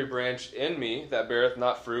 Every branch in me that beareth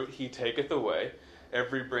not fruit, he taketh away.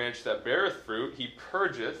 Every branch that beareth fruit, he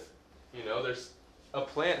purgeth. a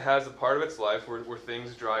plant has a part of its life where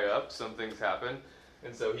things dry up, some things happen,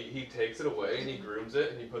 and so he takes it away and he grooms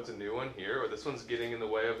it and he puts a new one here, or this one's getting in the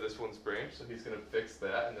way of this one's branch, so he's going to fix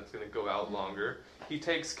that and it's going to go out longer. He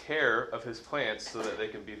takes care of his plants so that they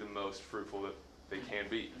can be the most fruitful that they can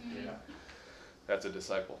be. Yeah. That's a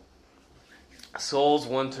disciple. Souls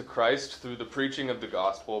won to Christ through the preaching of the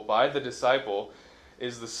gospel by the disciple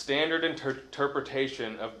is the standard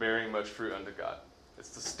interpretation of bearing much fruit unto God. It's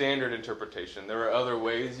the standard interpretation. There are other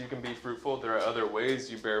ways you can be fruitful. There are other ways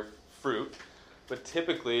you bear fruit. But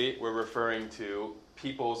typically, we're referring to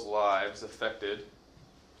people's lives affected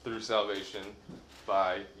through salvation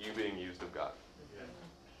by you being used of God.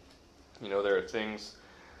 Yeah. There are things...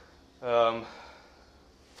 there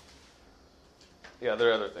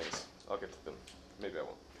are other things. I'll get to them. Maybe I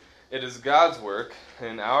won't. It is God's work,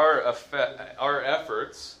 and our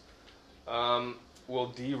efforts will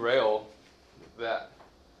derail that.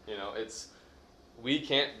 We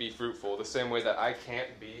can't be fruitful the same way that I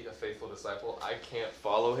can't be a faithful disciple. I can't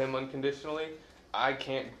follow him unconditionally. I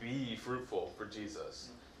can't be fruitful for Jesus.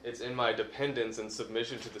 It's in my dependence and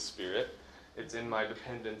submission to the Spirit. It's in my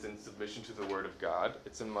dependence and submission to the Word of God.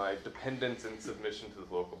 It's in my dependence and submission to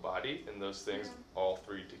the local body, and those things, all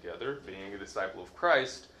three together, being a disciple of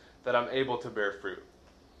Christ, that I'm able to bear fruit.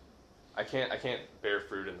 I can't bear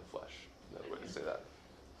fruit in the flesh. Another way to say that.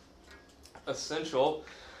 Essential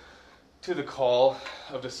to the call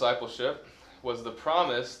of discipleship was the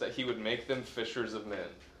promise that he would make them fishers of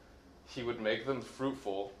men. He would make them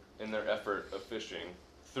fruitful in their effort of fishing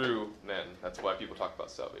through men. That's why people talk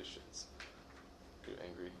about salvations. Are you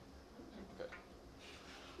angry? Okay.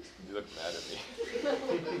 You look mad at me.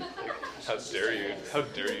 How dare you? How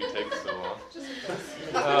dare you take so long?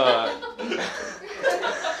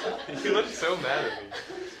 You look so mad at me.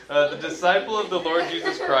 The disciple of the Lord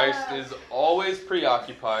Jesus Christ is always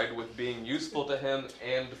preoccupied with being useful to him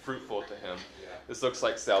and fruitful to him. This looks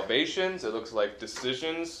like salvations. It looks like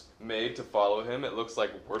decisions made to follow him. It looks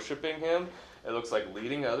like worshiping him. It looks like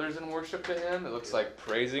leading others in worship to him. It looks like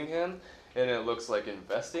praising him. And it looks like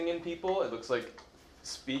investing in people. It looks like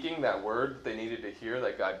speaking that word they needed to hear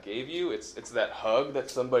that God gave you. It's that hug that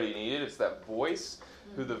somebody needed. It's that voice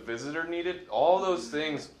who the visitor needed. All those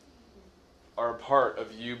things are a part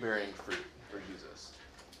of you bearing fruit for Jesus.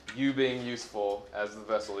 You being useful as the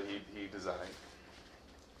vessel he designed.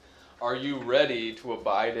 Are you ready to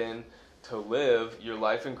abide in, to live your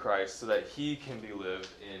life in Christ so that he can be lived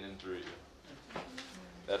in and through you?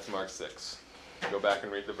 That's Mark 6. Go back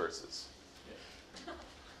and read the verses.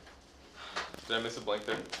 Did I miss a blank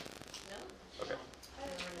there? No. Okay.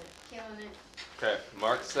 Killing it. Okay,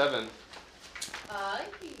 Mark 7. Aye.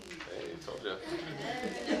 Hey, told you.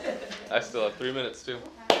 I still have 3 minutes too.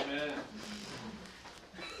 Amen.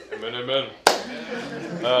 Amen.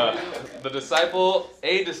 A disciple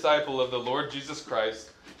of the Lord Jesus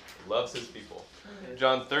Christ, loves his people.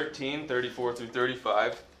 John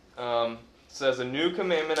 13:34-35 says, "A new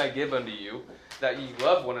commandment I give unto you, that ye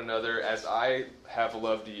love one another as I have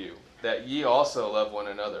loved you, that ye also love one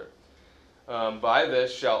another. By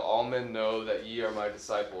this shall all men know that ye are my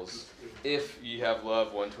disciples, if ye have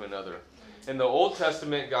love one to another." In the Old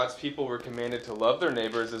Testament, God's people were commanded to love their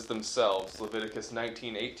neighbors as themselves, Leviticus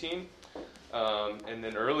 19:18. And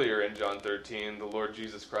then earlier in John 13, the Lord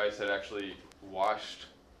Jesus Christ had actually washed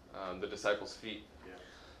the disciples' feet.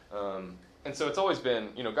 Yeah. And so it's always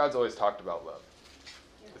been, God's always talked about love.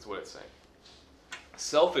 Is what it's saying.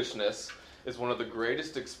 Selfishness is one of the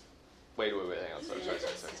greatest... Wait, hang on. Sorry.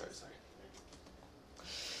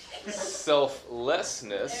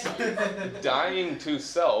 Selflessness, dying to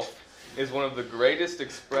self, is one of the greatest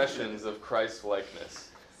expressions of Christ-likeness.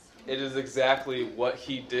 It is exactly what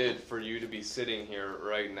he did for you to be sitting here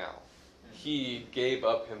right now. He gave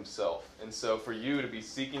up himself. And so for you to be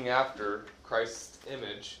seeking after Christ's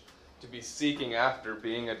image, to be seeking after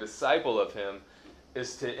being a disciple of him,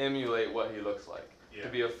 is to emulate what he looks like. Yeah. To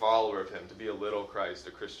be a follower of him, to be a little Christ,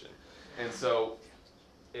 a Christian. And so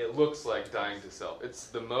it looks like dying to self. It's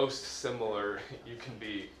the most similar you can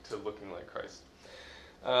be to looking like Christ.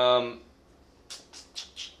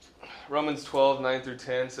 Romans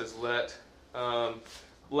 12:9-10 says, Let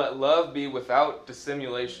love be without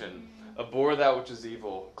dissimulation. Abhor that which is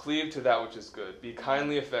evil. Cleave to that which is good. Be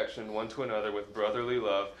kindly affectioned one to another with brotherly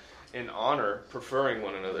love, in honor, preferring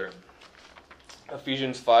one another.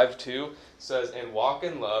 Ephesians 5:2 says, And walk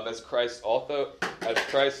in love as Christ also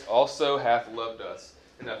hath loved us,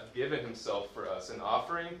 and hath given himself for us, an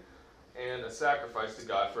offering and a sacrifice to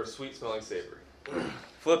God for a sweet-smelling savor.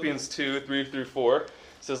 Philippians 2:3-4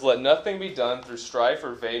 says, Let nothing be done through strife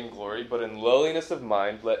or vainglory, but in lowliness of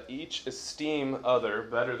mind let each esteem other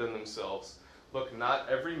better than themselves. Look not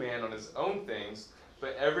every man on his own things,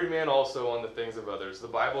 but every man also on the things of others. The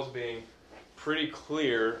Bible's being pretty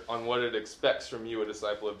clear on what it expects from you, a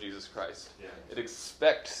disciple of Jesus Christ. Yeah. It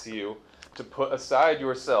expects you to put aside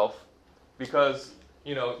yourself because,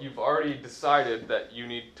 you've already decided that you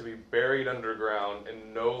need to be buried underground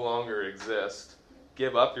and no longer exist.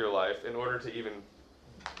 Give up your life in order to even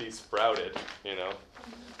be sprouted,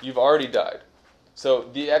 You've already died. So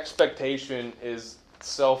the expectation is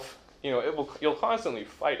you'll constantly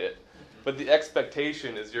fight it, but the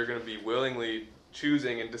expectation is you're going to be willingly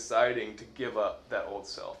choosing and deciding to give up that old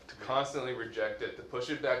self, to constantly reject it, to push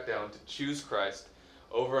it back down, to choose Christ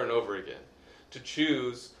over and over again, to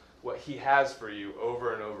choose what he has for you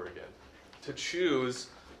over and over again, to choose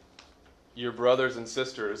your brothers and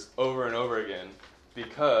sisters over and over again,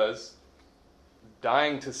 because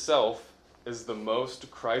dying to self is the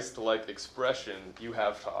most Christ-like expression you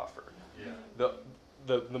have to offer. Yeah.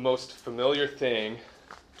 The most familiar thing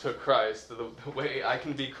to Christ, the way I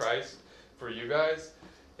can be Christ for you guys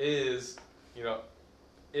is,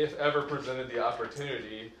 if ever presented the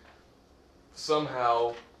opportunity,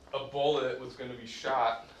 somehow a bullet was going to be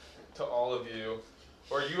shot to all of you,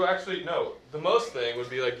 or you actually, no, the most thing would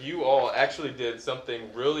be like you all actually did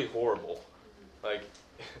something really horrible. Like,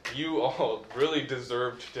 you all really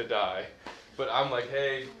deserved to die. But I'm like,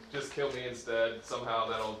 hey, just kill me instead. Somehow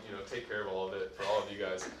that'll, take care of all of it for all of you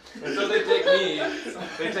guys. And so they take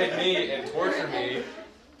me and torture me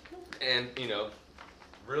and,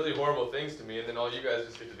 really horrible things to me, and then all you guys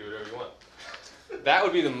just get to do whatever you want. That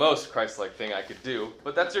would be the most Christ-like thing I could do,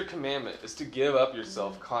 but that's your commandment, is to give up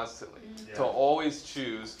yourself constantly, to always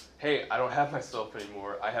choose, hey, I don't have myself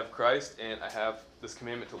anymore. I have Christ, and I have this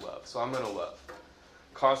commandment to love, so I'm going to love.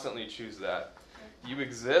 Constantly choose that. You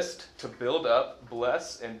exist to build up,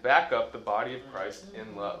 bless, and back up the body of Christ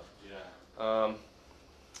in love. Yeah.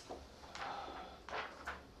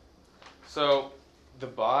 So the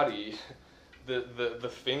body,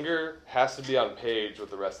 the finger has to be on page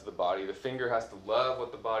with the rest of the body. The finger has to love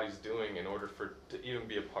what the body's doing in order to even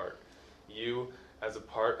be a part. You, as a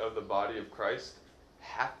part of the body of Christ,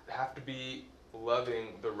 have to be loving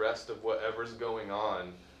the rest of whatever's going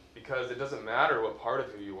on, because it doesn't matter what part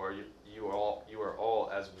of who you are. You are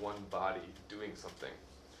all as one body doing something.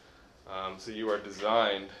 So you are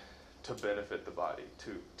designed to benefit the body,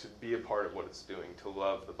 to be a part of what it's doing, to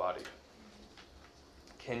love the body.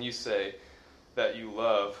 Can you say that you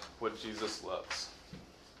love what Jesus loves?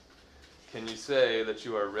 Can you say that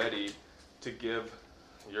you are ready to give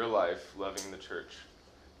your life loving the church,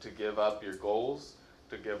 to give up your goals,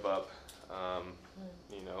 to give up,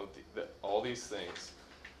 all these things,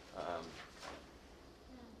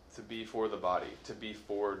 to be for the body, to be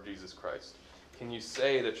for Jesus Christ? Can you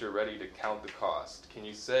say that you're ready to count the cost? Can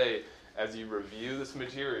you say, as you review this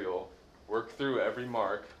material, work through every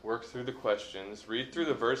mark, work through the questions, read through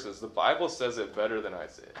the verses? The Bible says it better than I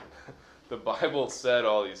say it. The Bible said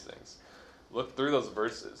all these things. Look through those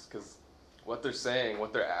verses, because what they're saying,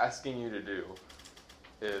 what they're asking you to do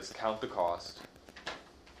is count the cost.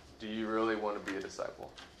 Do you really want to be a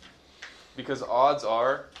disciple? Because odds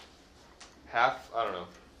are, half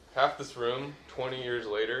this room, 20 years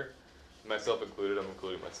later, myself included, I'm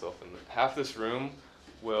including myself in half this room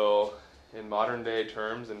will, in modern day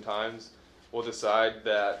terms and times, will decide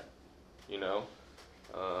that,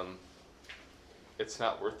 it's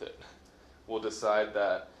not worth it. We'll decide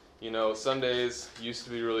that, Sundays used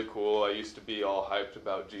to be really cool. I used to be all hyped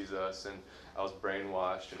about Jesus, and I was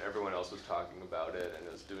brainwashed, and everyone else was talking about it,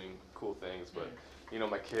 and was doing cool things, but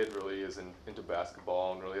my kid really isn't into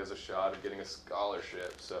basketball and really has a shot of getting a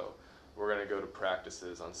scholarship, so we're going to go to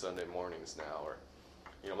practices on Sunday mornings now. Or,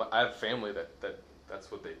 I have family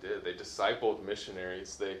that's what they did. They discipled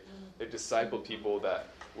missionaries. They discipled people that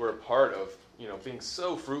were a part of, being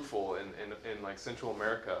so fruitful in like Central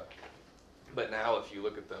America. But now if you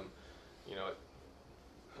look at them,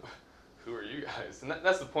 who are you guys? And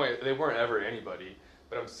that's the point. They weren't ever anybody.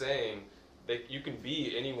 But I'm saying that you can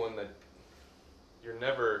be anyone that you're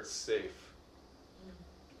never safe.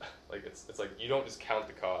 Like it's like you don't just count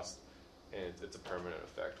the cost and it's a permanent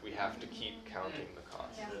effect. We have to keep counting the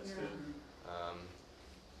cost. That's good.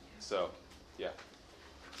 So, yeah,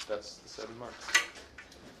 that's the 7 marks.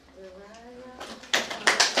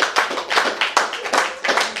 Uriah.